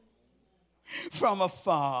from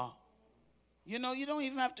afar. You know, you don't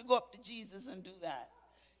even have to go up to Jesus and do that.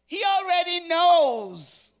 He already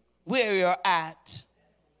knows where you're at.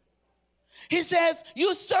 He says,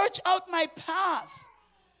 you search out my path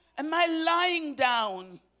and my lying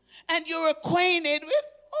down, and you're acquainted with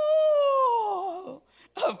all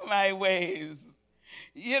of my ways.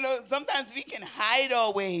 You know, sometimes we can hide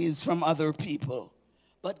our ways from other people,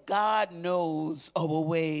 but God knows our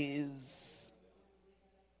ways.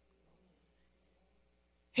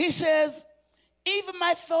 He says, even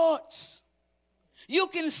my thoughts, you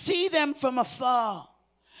can see them from afar.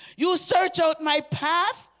 You search out my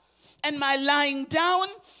path and my lying down,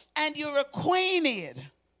 and you're acquainted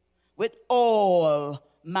with all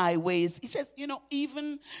my ways. He says, you know,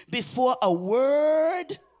 even before a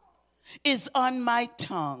word is on my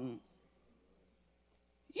tongue.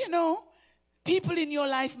 You know, people in your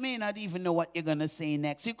life may not even know what you're going to say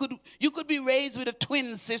next. You could be raised with a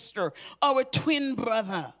twin sister or a twin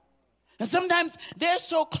brother. And sometimes they're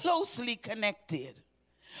so closely connected.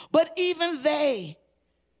 But even they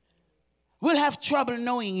will have trouble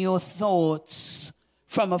knowing your thoughts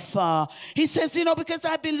from afar. He says, you know, because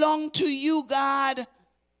I belong to you, God.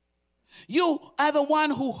 You are the one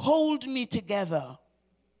who hold me together.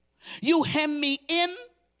 You hem me in,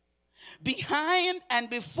 behind, and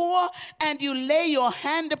before, and you lay your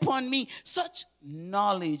hand upon me. Such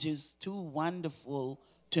knowledge is too wonderful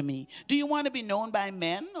to me. Do you want to be known by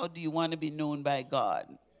men, or do you want to be known by God?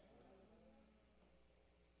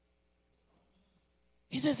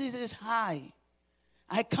 He says it is high.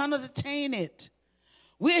 I cannot attain it.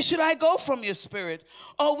 Where should I go from your spirit?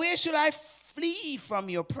 Or where should I flee from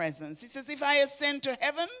your presence? He says, if I ascend to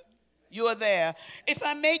heaven, you are there. If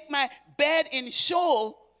I make my bed in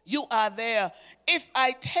Sheol, you are there. If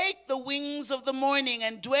I take the wings of the morning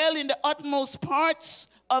and dwell in the utmost parts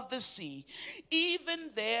of the sea, even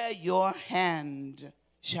there your hand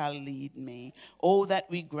shall lead me. Oh, that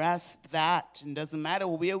we grasp that. And doesn't matter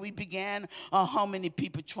where we began or how many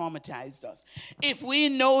people traumatized us. If we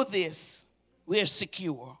know this, we're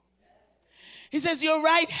secure. He says, your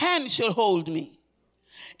right hand shall hold me.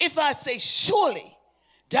 If I say, surely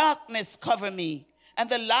darkness cover me, and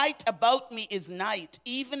the light about me is night,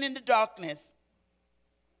 even in the darkness,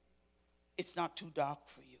 it's not too dark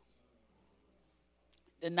for you.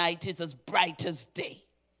 The night is as bright as day.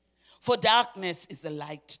 For darkness is a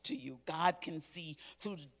light to you. God can see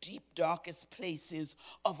through the deep, darkest places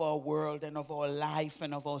of our world and of our life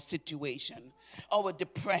and of our situation. Our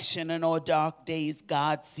depression and our dark days,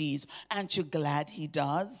 God sees. Aren't you glad he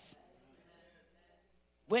does?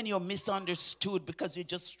 When you're misunderstood because you're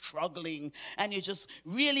just struggling and you're just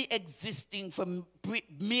really existing for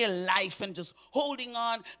mere life and just holding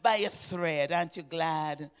on by a thread, aren't you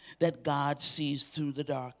glad that God sees through the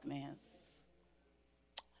darkness?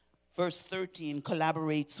 Verse 13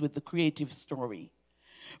 collaborates with the creative story.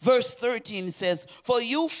 Verse 13 says, for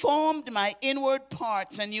you formed my inward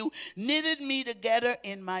parts, and you knitted me together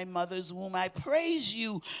in my mother's womb. I praise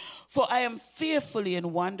you, for I am fearfully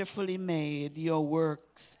and wonderfully made. Your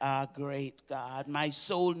works are great, God. My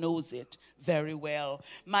soul knows it very well.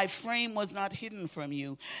 My frame was not hidden from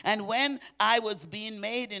you. And when I was being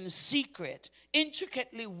made in secret,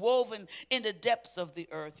 intricately woven in the depths of the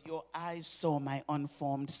earth, your eyes saw my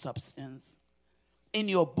unformed substance. In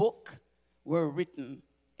your book were written,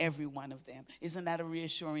 every one of them. Isn't that a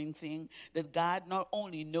reassuring thing? That God not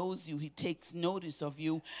only knows you, he takes notice of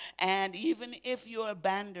you. And even if you're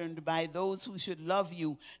abandoned by those who should love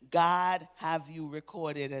you, God have you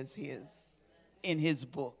recorded as his in his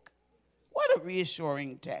book. What a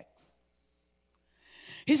reassuring text.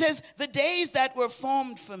 He says, the days that were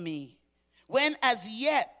formed for me, when as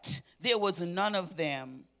yet there was none of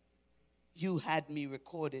them, you had me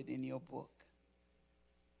recorded in your book.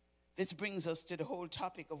 This brings us to the whole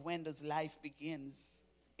topic of when does life begins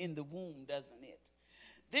in the womb, doesn't it?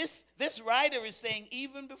 This writer is saying,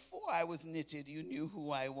 even before I was knitted, you knew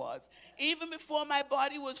who I was. Even before my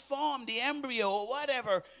body was formed, the embryo or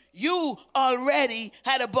whatever, you already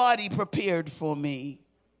had a body prepared for me.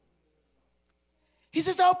 He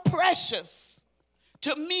says, how precious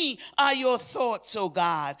to me are your thoughts, O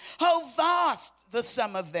God. How vast the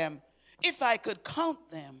sum of them. If I could count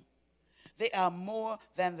them, they are more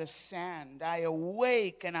than the sand. I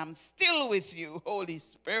awake and I'm still with you. Holy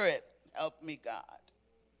Spirit, help me, God.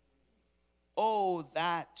 Oh,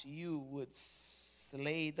 that you would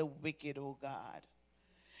slay the wicked, oh God.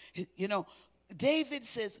 You know, David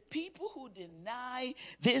says, people who deny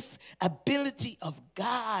this ability of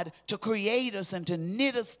God to create us and to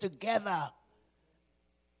knit us together,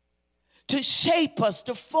 to shape us,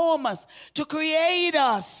 to form us, to create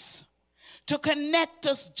us, to connect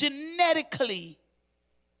us genetically,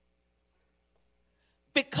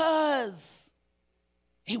 because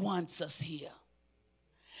he wants us here.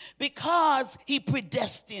 Because he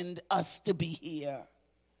predestined us to be here.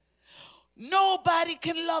 Nobody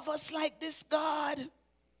can love us like this God.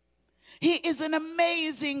 He is an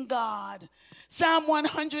amazing God. Psalm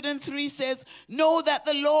 103 says, know that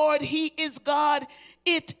the Lord, he is God.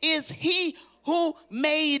 It is he who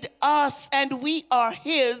made us, and we are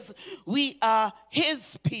his. We are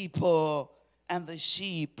his people and the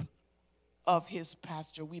sheep of his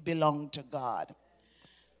pasture. We belong to God.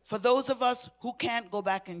 For those of us who can't go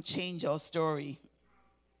back and change our story,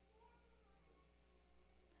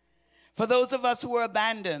 for those of us who were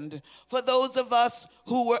abandoned, for those of us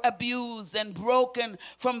who were abused and broken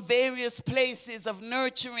from various places of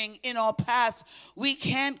nurturing in our past, we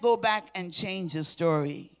can't go back and change the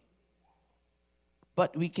story.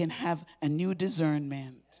 But we can have a new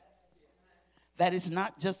discernment. That is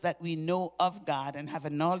not just that we know of God and have a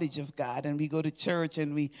knowledge of God and we go to church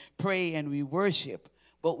and we pray and we worship,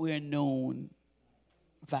 but we're known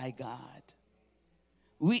by God.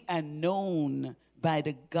 We are known by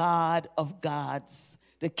the God of gods,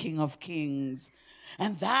 the King of kings.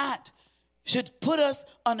 And that should put us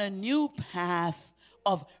on a new path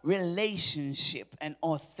of relationship and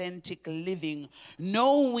authentic living,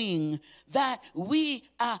 knowing that we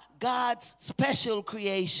are God's special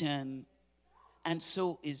creation. And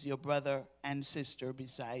so is your brother and sister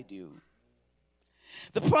beside you.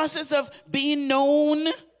 The process of being known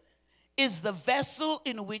is the vessel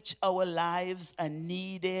in which our lives are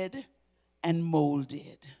kneaded and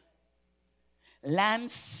molded,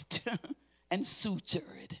 lanced and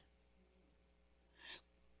sutured,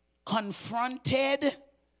 confronted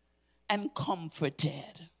and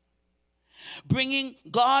comforted, bringing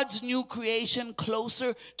God's new creation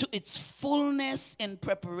closer to its fullness in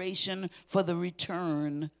preparation for the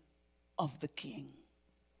return of the King.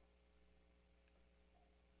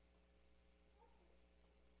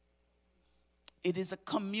 It is a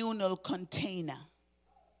communal container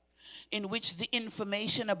in which the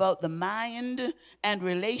information about the mind and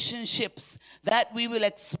relationships that we will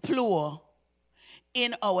explore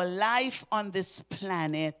in our life on this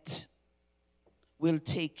planet will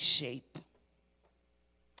take shape.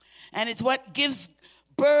 And it's what gives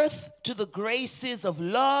birth to the graces of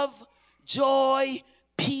love, joy,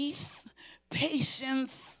 peace,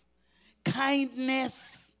 patience,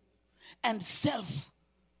 kindness, and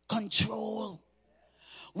self-control.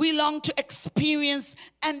 We long to experience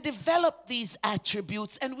and develop these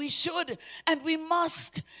attributes, and we should, and we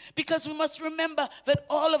must, because we must remember that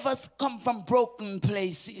all of us come from broken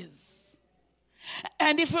places.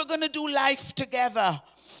 And if we're going to do life together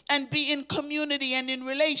and be in community and in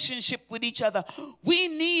relationship with each other, we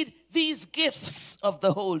need these gifts of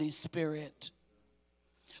the Holy Spirit.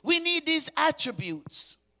 We need these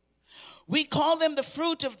attributes. We call them the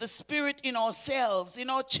fruit of the Spirit in ourselves, in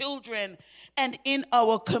our children, and in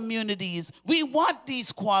our communities. We want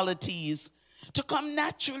these qualities to come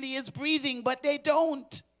naturally as breathing, but they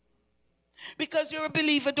don't. Because you're a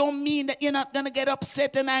believer don't mean that you're not going to get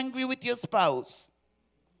upset and angry with your spouse.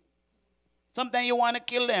 Sometimes you want to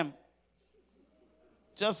kill them.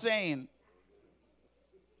 Just saying.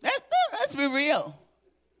 Let's be real.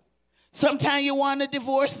 Sometimes you want to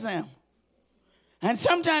divorce them. And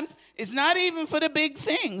sometimes it's not even for the big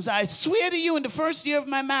things. I swear to you, in the first year of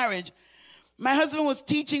my marriage, my husband was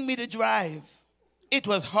teaching me to drive. It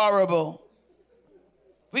was horrible.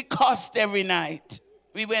 We cussed every night.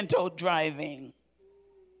 We went out driving.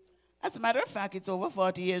 As a matter of fact, it's over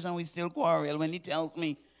 40 years and we still quarrel when he tells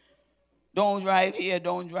me, don't drive here,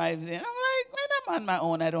 don't drive there. And I'm like, when I'm on my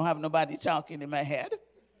own, I don't have nobody talking in my head.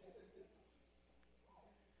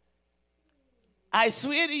 I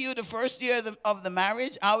swear to you, the first year of the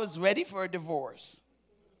marriage, I was ready for a divorce.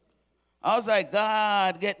 I was like,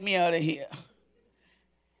 God, get me out of here.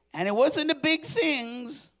 And it wasn't the big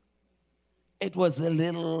things. It was the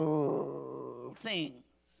little things.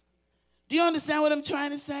 Do you understand what I'm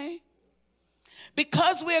trying to say?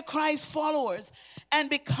 Because we're Christ followers and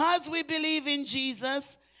because we believe in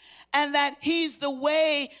Jesus and that he's the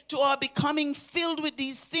way to our becoming filled with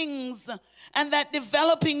these things and that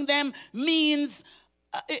developing them is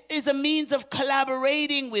a means of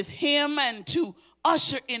collaborating with him and to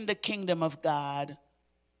usher in the kingdom of God.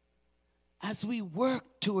 As we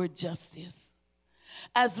work toward justice,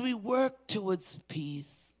 as we work towards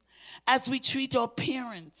peace, as we treat our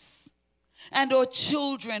parents and our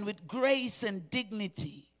children with grace and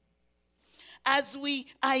dignity, as we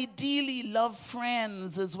ideally love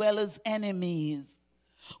friends as well as enemies,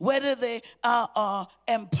 whether they are our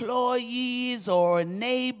employees or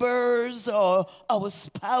neighbors or our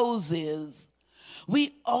spouses,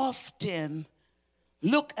 we often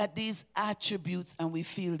look at these attributes and we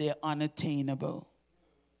feel they're unattainable.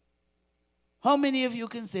 How many of you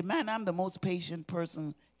can say, man, I'm the most patient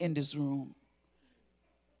person in this room?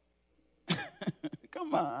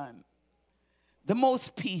 Come on. The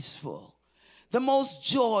most peaceful, the most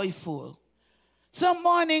joyful. Some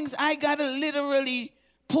mornings I gotta literally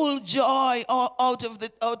pull joy out of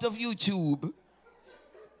YouTube.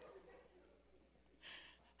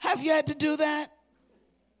 Have you had to do that?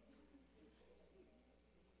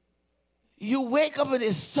 You wake up and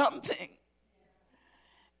there's something,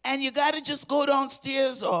 and you got to just go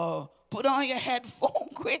downstairs or put on your headphone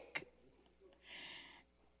quick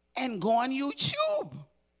and go on YouTube.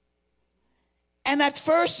 And at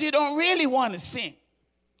first, you don't really want to sing,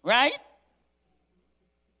 right?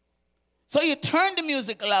 So you turn the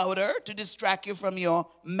music louder to distract you from your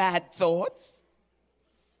mad thoughts,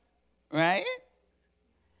 right?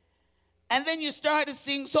 And then you start to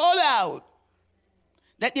sing so loud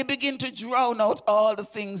that you begin to drown out all the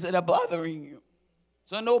things that are bothering you.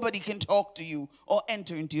 So nobody can talk to you or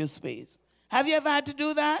enter into your space. Have you ever had to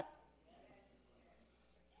do that?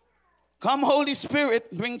 Come, Holy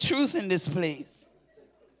Spirit, bring truth in this place.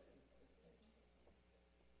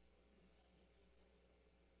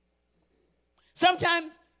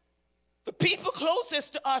 Sometimes the people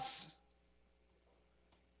closest to us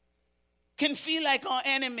can feel like our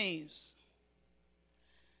enemies.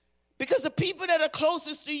 Because the people that are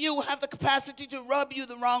closest to you have the capacity to rub you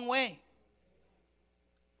the wrong way.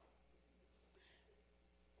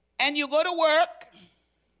 And you go to work,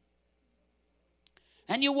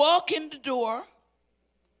 and you walk in the door,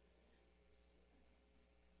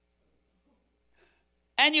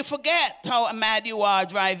 and you forget how mad you are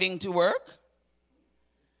driving to work.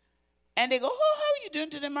 And they go, oh, how are you doing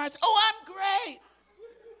today, Marcelle? Oh, I'm great.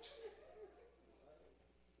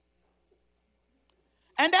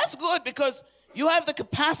 And that's good because you have the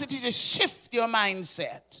capacity to shift your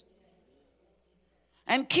mindset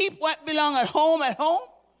and keep what belongs at home.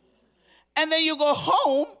 And then you go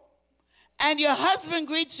home and your husband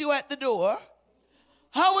greets you at the door.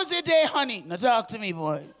 How was your day, honey? Now talk to me,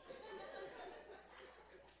 boy.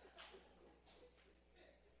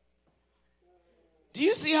 Do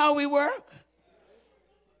you see how we work?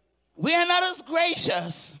 We are not as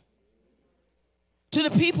gracious to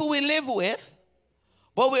the people we live with,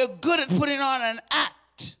 but we're good at putting on an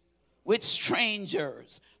act with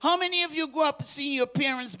strangers. How many of you grew up seeing your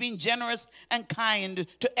parents being generous and kind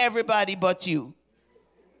to everybody but you?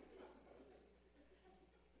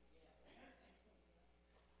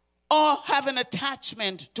 Or have an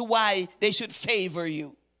attachment to why they should favor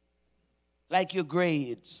you? Like your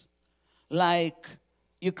grades, like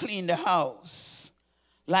you clean the house,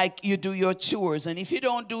 like you do your chores. And if you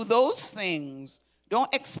don't do those things,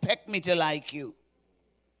 don't expect me to like you.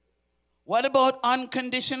 What about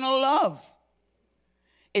unconditional love?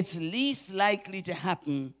 It's least likely to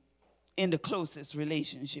happen in the closest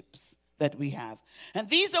relationships that we have. And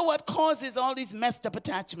these are what causes all these messed up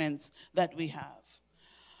attachments that we have.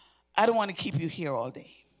 I don't want to keep you here all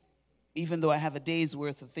day, even though I have a day's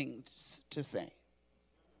worth of things to say.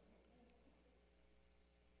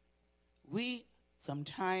 We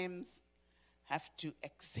sometimes have to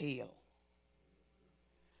exhale.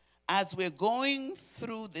 As we're going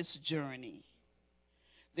through this journey,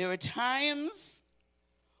 there are times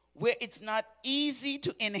where it's not easy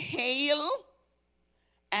to inhale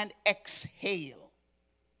and exhale.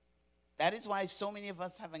 That is why so many of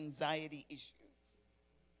us have anxiety issues.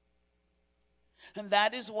 And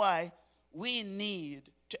that is why we need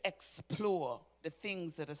to explore the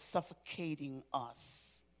things that are suffocating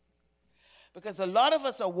us. Because a lot of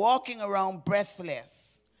us are walking around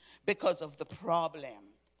breathless because of the problem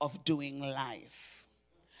of doing life.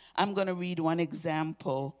 I'm going to read one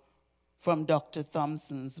example from Dr.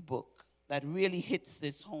 Thompson's book that really hits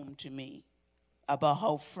this home to me about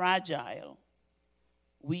how fragile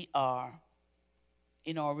we are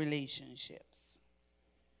in our relationships.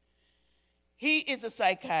 He is a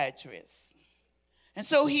psychiatrist, and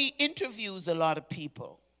so he interviews a lot of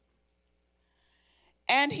people.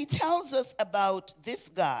 And he tells us about this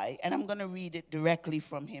guy, and I'm going to read it directly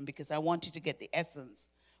from him because I want you to get the essence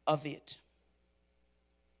of it.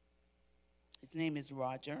 His name is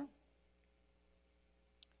Roger.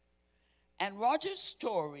 And Roger's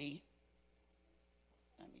story,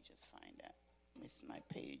 let me just find that. Missed my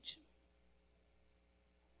page.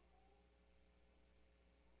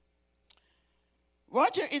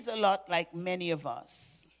 Roger is a lot like many of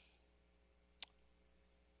us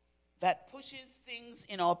that pushes things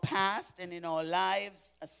in our past and in our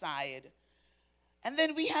lives aside. And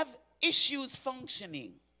then we have issues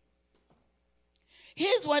functioning.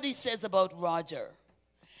 Here's what he says about Roger.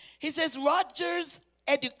 He says Roger's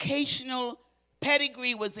educational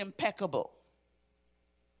pedigree was impeccable.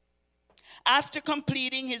 After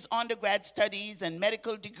completing his undergrad studies and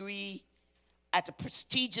medical degree at a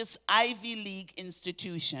prestigious Ivy League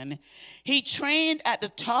institution, he trained at the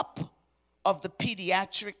top of the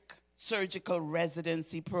pediatric surgical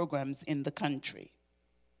residency programs in the country.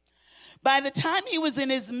 By the time he was in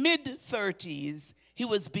his mid-30s, he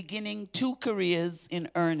was beginning 2 careers in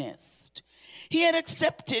earnest. He had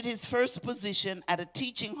accepted his first position at a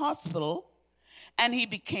teaching hospital, and he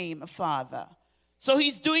became a father. So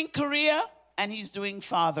he's doing career, and he's doing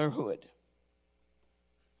fatherhood.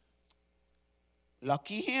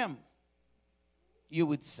 Lucky him, you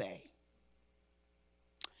would say.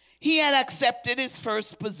 He had accepted his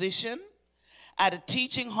first position at a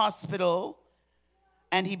teaching hospital,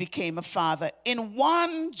 and he became a father. In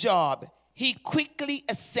one job, he quickly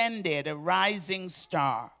ascended, a rising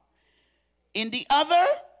star. In the other,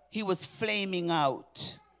 he was flaming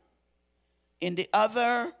out. In the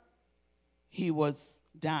other, he was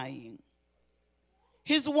dying.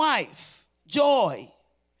 His wife, Joy,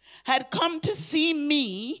 had come to see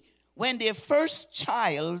me when their first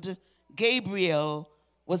child, Gabriel,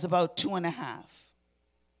 was about 2.5.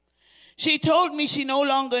 She told me she no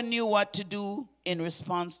longer knew what to do in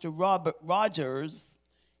response to Roger's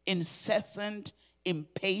incessant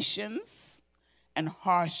impatience and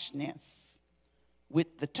harshness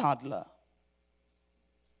with the toddler.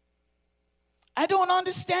 I don't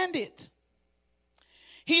understand it.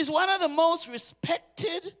 He's one of the most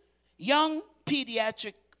respected young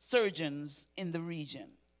pediatric surgeons in the region.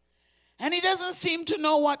 And he doesn't seem to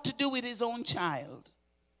know what to do with his own child.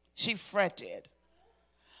 She fretted.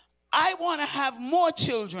 I want to have more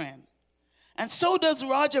children. And so does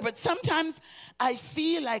Roger, but sometimes I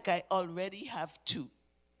feel like I already have 2.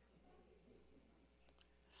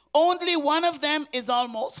 Only one of them is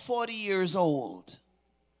almost 40 years old.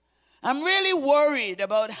 I'm really worried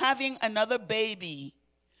about having another baby,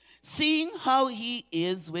 seeing how he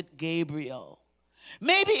is with Gabriel.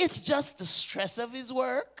 Maybe it's just the stress of his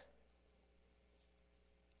work.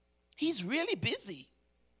 He's really busy.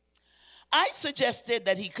 I suggested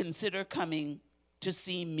that he consider coming to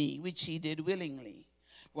see me, which he did willingly.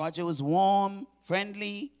 Roger was warm,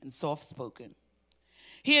 friendly, and soft-spoken.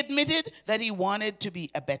 He admitted that he wanted to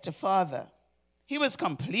be a better father. He was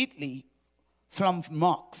completely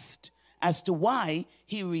flummoxed as to why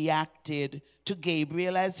he reacted to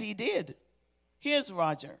Gabriel as he did. Here's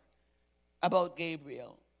Roger about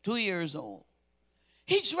Gabriel, 2 years old.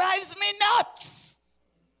 He drives me nuts,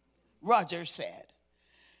 Roger said.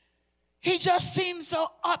 He just seems so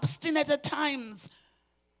obstinate at times.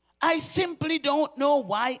 I simply don't know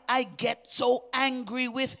why I get so angry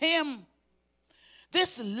with him.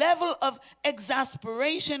 This level of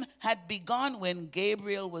exasperation had begun when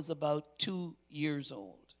Gabriel was about 2 years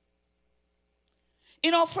old.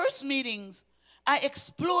 In our first meetings, I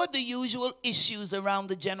explored the usual issues around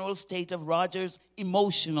the general state of Roger's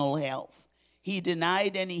emotional health. He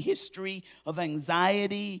denied any history of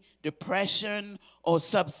anxiety, depression, or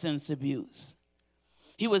substance abuse.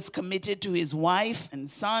 He was committed to his wife and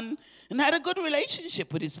son and had a good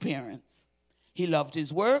relationship with his parents. He loved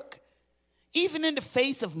his work, even in the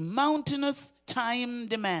face of mountainous time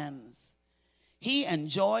demands. He and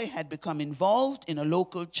Joy had become involved in a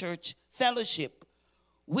local church fellowship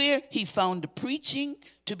where he found the preaching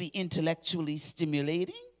to be intellectually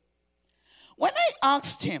stimulating. When I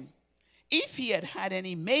asked him if he had had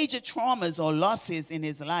any major traumas or losses in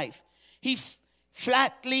his life, he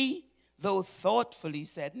flatly, though thoughtfully,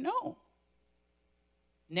 said no.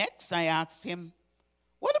 Next, I asked him,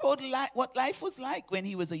 what about what life was like when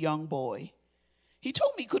he was a young boy? He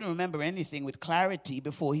told me he couldn't remember anything with clarity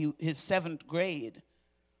before his 7th grade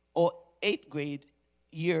or 8th grade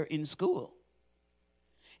year in school.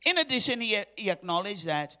 In addition, he acknowledged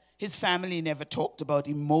that his family never talked about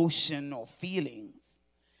emotion or feelings.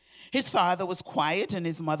 His father was quiet and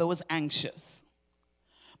his mother was anxious.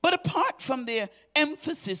 But apart from their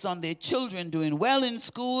emphasis on their children doing well in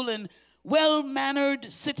school and well-mannered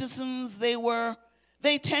citizens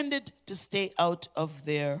they tended to stay out of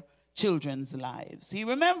their children's lives. He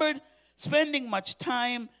remembered spending much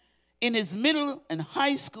time in his middle and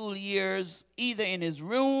high school years, either in his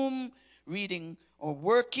room, reading or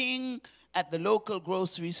working at the local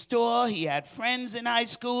grocery store. He had friends in high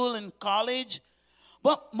school and college,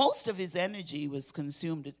 but most of his energy was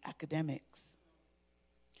consumed in academics.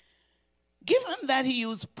 Given that he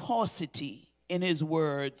used paucity in his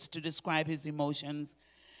words to describe his emotions,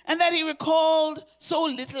 and that he recalled so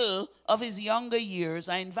little of his younger years,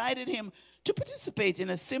 I invited him to participate in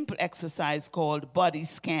a simple exercise called body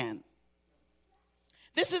scan.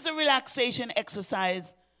 This is a relaxation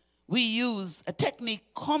exercise we use, a technique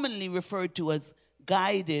commonly referred to as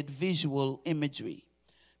guided visual imagery.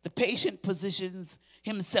 The patient positions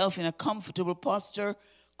himself in a comfortable posture,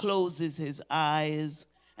 closes his eyes,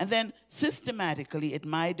 and then systematically, at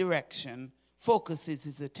my direction, focuses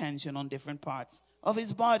his attention on different parts of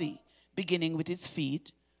his body, beginning with his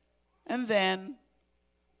feet, and then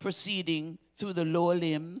proceeding through the lower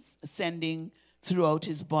limbs, ascending throughout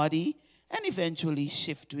his body, and eventually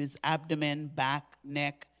shift to his abdomen, back,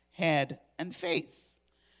 neck, head, and face,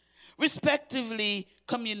 respectively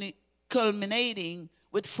culminating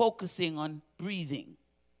with focusing on breathing.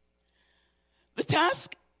 The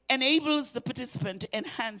task enables the participant to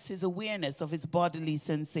enhance his awareness of his bodily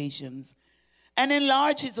sensations and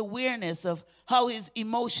enlarge his awareness of how his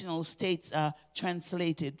emotional states are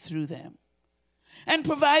translated through them, and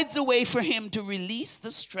provides a way for him to release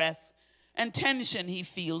the stress and tension he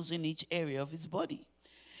feels in each area of his body.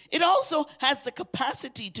 It also has the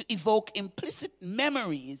capacity to evoke implicit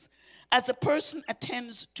memories as a person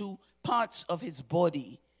attends to parts of his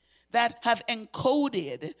body that have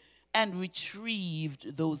encoded and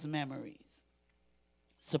retrieved those memories.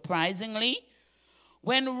 Surprisingly,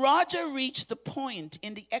 when Roger reached the point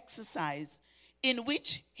in the exercise in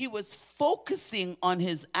which he was focusing on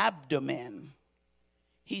his abdomen,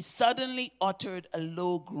 he suddenly uttered a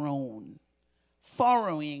low groan,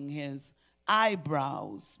 furrowing his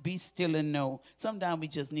eyebrows. Be still and know. Sometimes we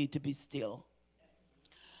just need to be still.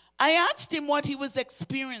 I asked him what he was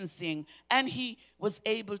experiencing, and he was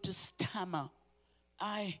able to stammer.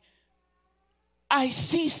 I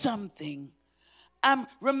see something. I'm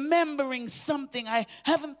remembering something I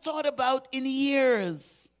haven't thought about in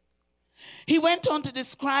years. He went on to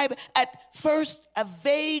describe at first a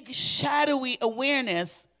vague, shadowy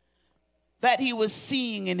awareness that he was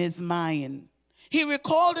seeing in his mind. He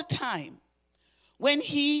recalled a time when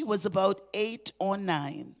he was about 8 or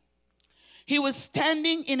 9. He was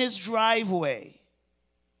standing in his driveway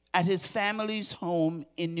at his family's home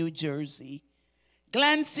in New Jersey,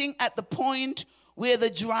 glancing at the point where the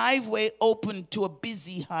driveway opened to a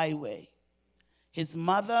busy highway. His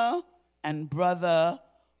mother and brother,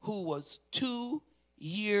 who was 2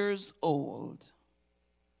 years old,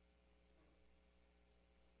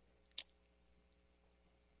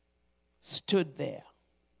 stood there.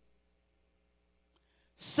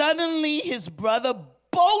 Suddenly, his brother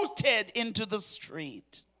bolted into the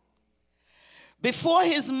street. Before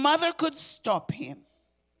his mother could stop him,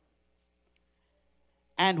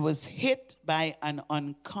 and was hit by an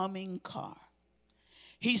oncoming car.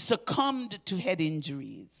 He succumbed to head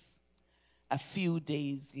injuries a few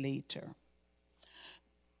days later.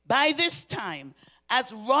 By this time,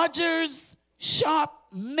 as Roger's sharp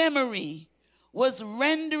memory was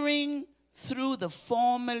rendering through the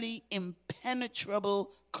formerly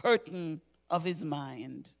impenetrable curtain of his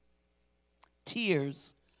mind,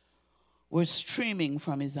 tears were streaming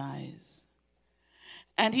from his eyes.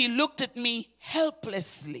 And he looked at me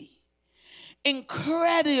helplessly,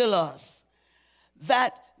 incredulous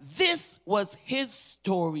that this was his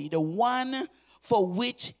story, the one for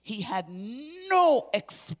which he had no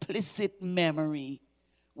explicit memory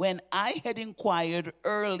when I had inquired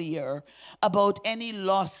earlier about any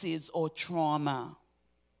losses or trauma.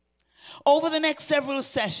 Over the next several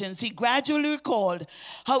sessions, he gradually recalled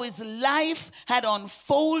how his life had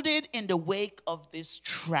unfolded in the wake of this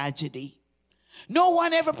tragedy. No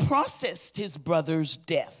one ever processed his brother's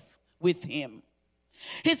death with him.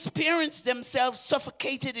 His parents themselves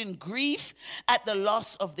suffocated in grief at the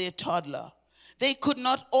loss of their toddler. They could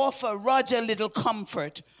not offer Roger little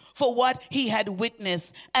comfort for what he had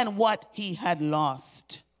witnessed and what he had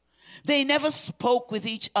lost. They never spoke with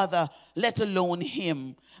each other, let alone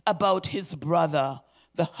him, about his brother,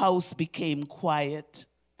 the house became quiet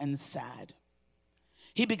and sad.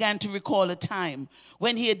 He began to recall a time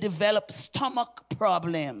when he had developed stomach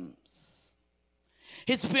problems.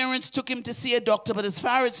 His parents took him to see a doctor, but as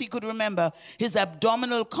far as he could remember, his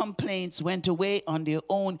abdominal complaints went away on their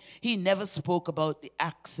own. He never spoke about the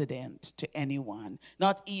accident to anyone,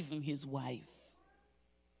 not even his wife.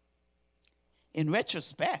 In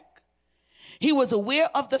retrospect, he was aware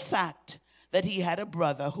of the fact that he had a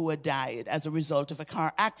brother who had died as a result of a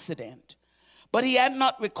car accident, but he had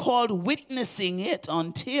not recalled witnessing it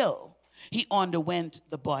until he underwent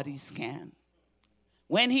the body scan.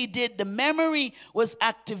 When he did, the memory was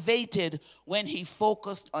activated when he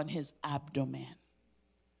focused on his abdomen,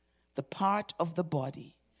 the part of the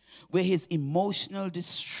body where his emotional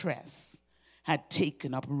distress had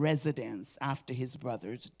taken up residence after his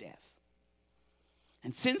brother's death.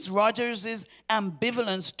 And since Roger's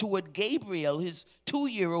ambivalence toward Gabriel, his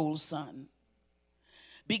 2-year-old son,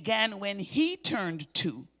 began when he turned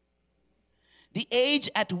 2, the age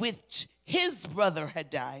at which his brother had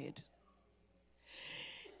died,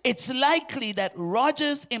 it's likely that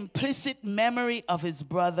Roger's implicit memory of his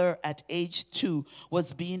brother at age 2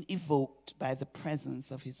 was being evoked by the presence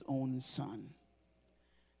of his own son.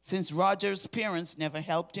 Since Roger's parents never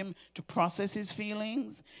helped him to process his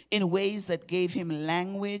feelings in ways that gave him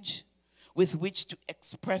language with which to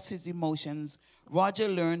express his emotions, Roger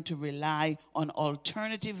learned to rely on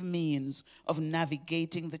alternative means of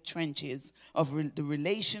navigating the trenches of the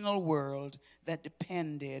relational world that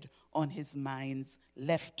depended on his mind's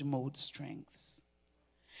left mode strengths.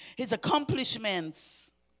 His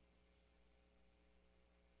accomplishments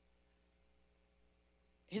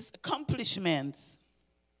His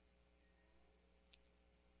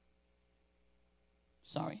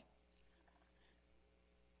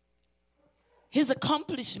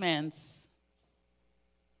accomplishments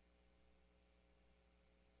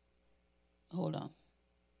hold on.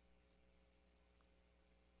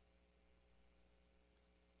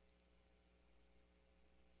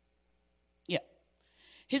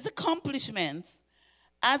 His accomplishments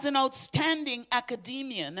as an outstanding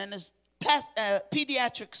academician and as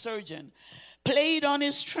pediatric surgeon played on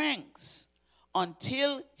his strengths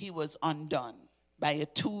until he was undone by a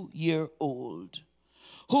 2-year-old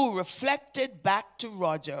who reflected back to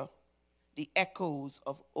Roger the echoes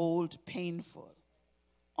of old, painful,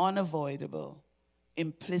 unavoidable,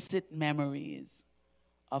 implicit memories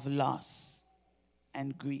of loss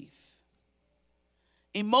and grief.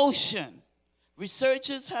 Emotion,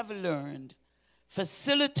 researchers have learned,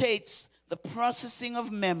 facilitates the processing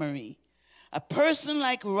of memory. A person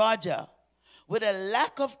like Roger, with a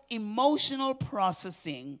lack of emotional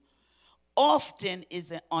processing, often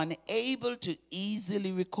is unable to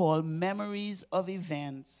easily recall memories of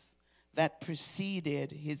events that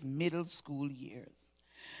preceded his middle school years.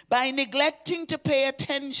 By neglecting to pay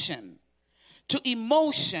attention to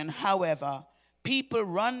emotion, however, people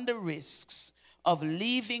run the risks of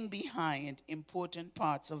leaving behind important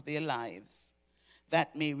parts of their lives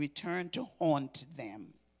that may return to haunt them,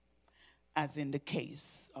 as in the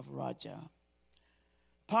case of Roger.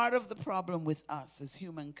 Part of the problem with us as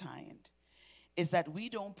humankind is that we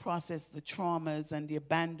don't process the traumas and the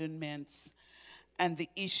abandonments and the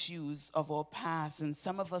issues of our past, and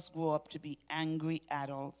some of us grow up to be angry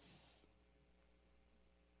adults,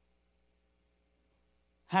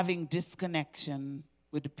 having disconnection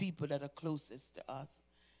with the people that are closest to us.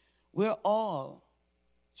 We're all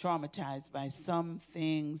traumatized by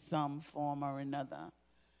something, some form or another.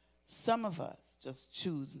 Some of us just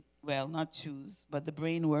choose, well, not choose, but the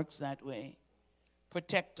brain works that way,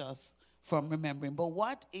 protect us from remembering. But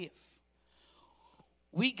what if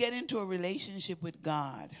we get into a relationship with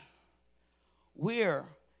God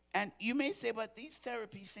and you may say, but these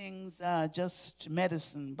therapy things are just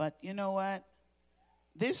medicine, but you know what?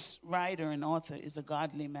 This writer and author is a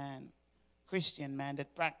godly man, Christian man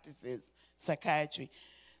that practices psychiatry.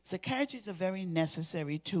 Psychiatry is a very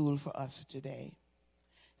necessary tool for us today,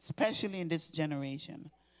 especially in this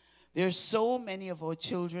generation. There are so many of our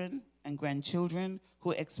children and grandchildren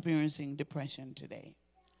who are experiencing depression today.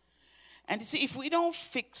 And you see, if we don't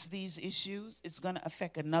fix these issues, it's going to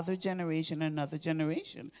affect another generation, another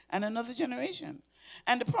generation, and another generation.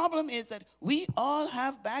 And the problem is that we all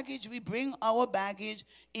have baggage. We bring our baggage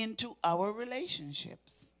into our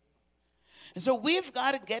relationships. And so we've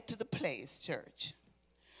got to get to the place, church,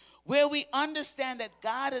 where we understand that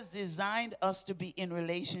God has designed us to be in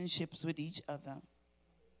relationships with each other.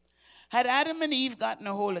 Had Adam and Eve gotten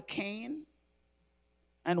a hold of Cain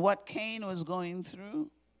and what Cain was going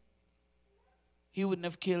through, he wouldn't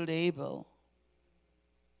have killed Abel.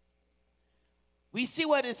 We see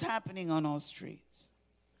what is happening on our streets.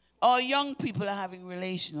 Our young people are having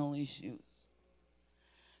relational issues.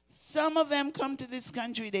 Some of them come to this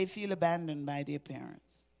country, they feel abandoned by their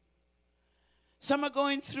parents. Some are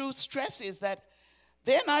going through stresses that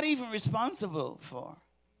they're not even responsible for,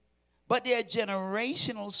 but they're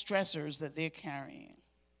generational stressors that they're carrying.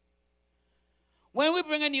 When we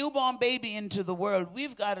bring a newborn baby into the world,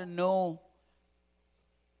 we've got to know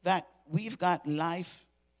that we've got life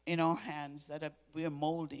in our hands that we're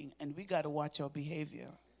molding, and we got to watch our behavior.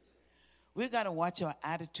 We've got to watch our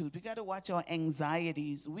attitude. We've got to watch our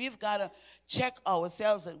anxieties. We've got to check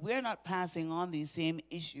ourselves that we're not passing on these same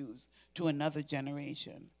issues to another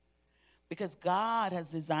generation. Because God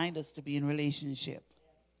has designed us to be in relationship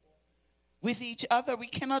with each other. We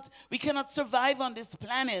cannot survive on this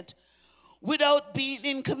planet without being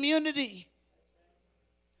in community.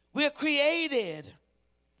 We're created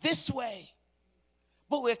this way,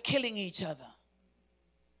 but we're killing each other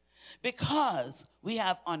because we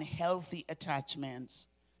have unhealthy attachments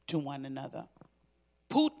to one another.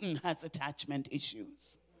 Putin has attachment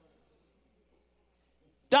issues.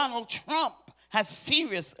 Donald Trump has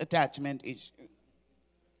serious attachment issues.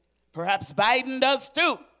 Perhaps Biden does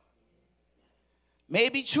too.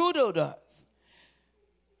 Maybe Trudeau does.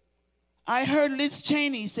 I heard Liz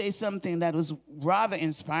Cheney say something that was rather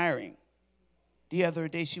inspiring. The other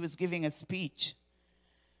day she was giving a speech,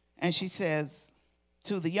 and she says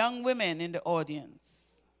to the young women in the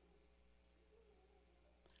audience,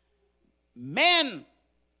 men,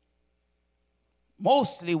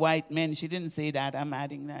 mostly white men, she didn't say that, I'm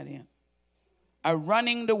adding that in, are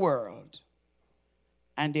running the world,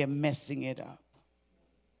 and they're messing it up.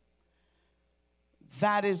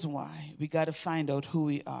 That is why we got to find out who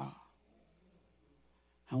we are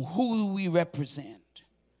and who we represent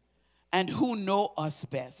and who know us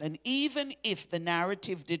best. And even if the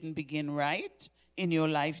narrative didn't begin right in your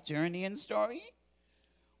life journey and story,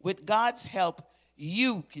 with God's help,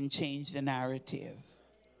 you can change the narrative.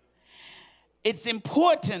 It's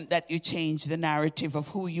important that you change the narrative of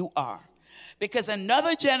who you are, because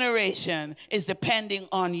another generation is depending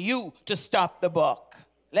on you to stop the buck.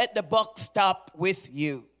 Let the buck stop with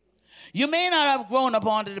you. You may not have grown up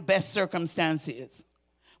under the best circumstances,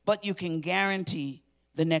 but you can guarantee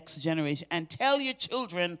the next generation. And tell your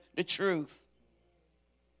children the truth.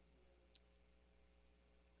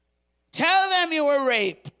 Tell them you were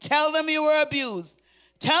raped. Tell them you were abused.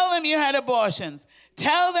 Tell them you had abortions.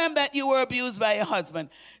 Tell them that you were abused by your husband.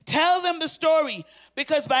 Tell them the story,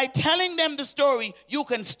 because by telling them the story, you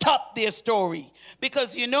can stop their story.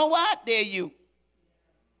 Because you know what? They're you.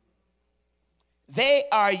 They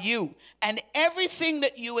are you. And everything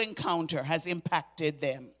that you encounter has impacted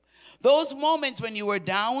them. Those moments when you were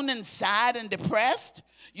down and sad and depressed,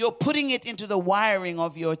 you're putting it into the wiring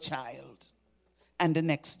of your child and the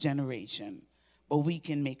next generation. But we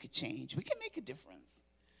can make a change. We can make a difference.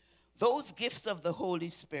 Those gifts of the Holy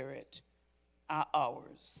Spirit are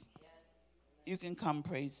ours. You can come,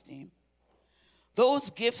 praise team. Those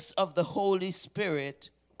gifts of the Holy Spirit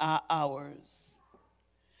are ours.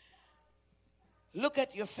 Look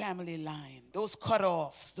at your family line. Those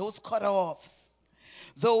cutoffs.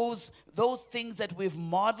 Those things that we've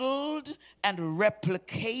modeled and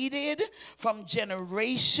replicated from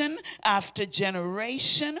generation after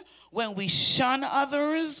generation, when we shun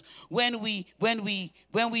others, when we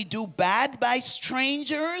do bad by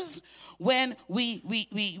strangers, when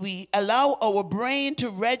we allow our brain to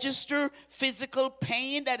register physical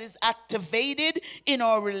pain that is activated in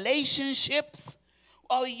our relationships.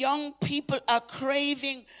 Our young people are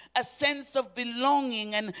craving a sense of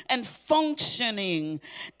belonging and functioning.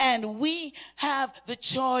 And we have the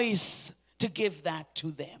choice to give that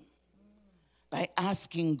to them by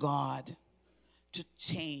asking God to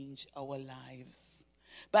change our lives,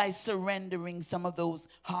 by surrendering some of those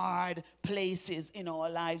hard places in our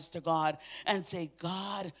lives to God and say,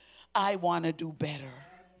 God, I want to do better.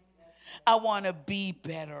 I want to be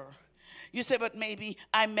better. You say, but maybe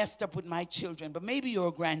I messed up with my children. But maybe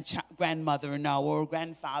you're a grandmother now, or a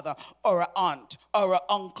grandfather, or an aunt, or an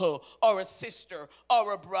uncle, or a sister,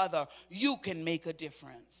 or a brother. You can make a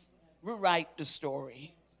difference. Rewrite the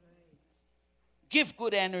story. Give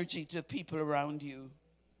good energy to the people around you.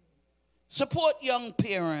 Support young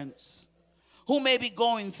parents who may be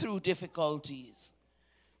going through difficulties.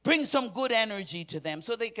 Bring some good energy to them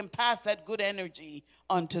so they can pass that good energy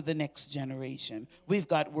on to the next generation. We've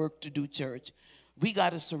got work to do, church. We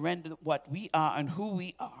got to surrender what we are and who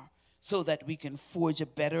we are so that we can forge a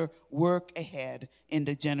better work ahead in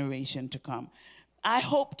the generation to come. I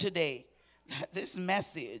hope today that this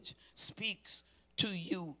message speaks to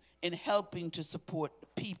you in helping to support the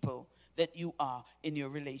people that you are in your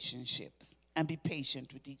relationships. and be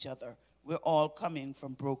patient with each other. We're all coming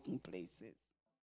from broken places.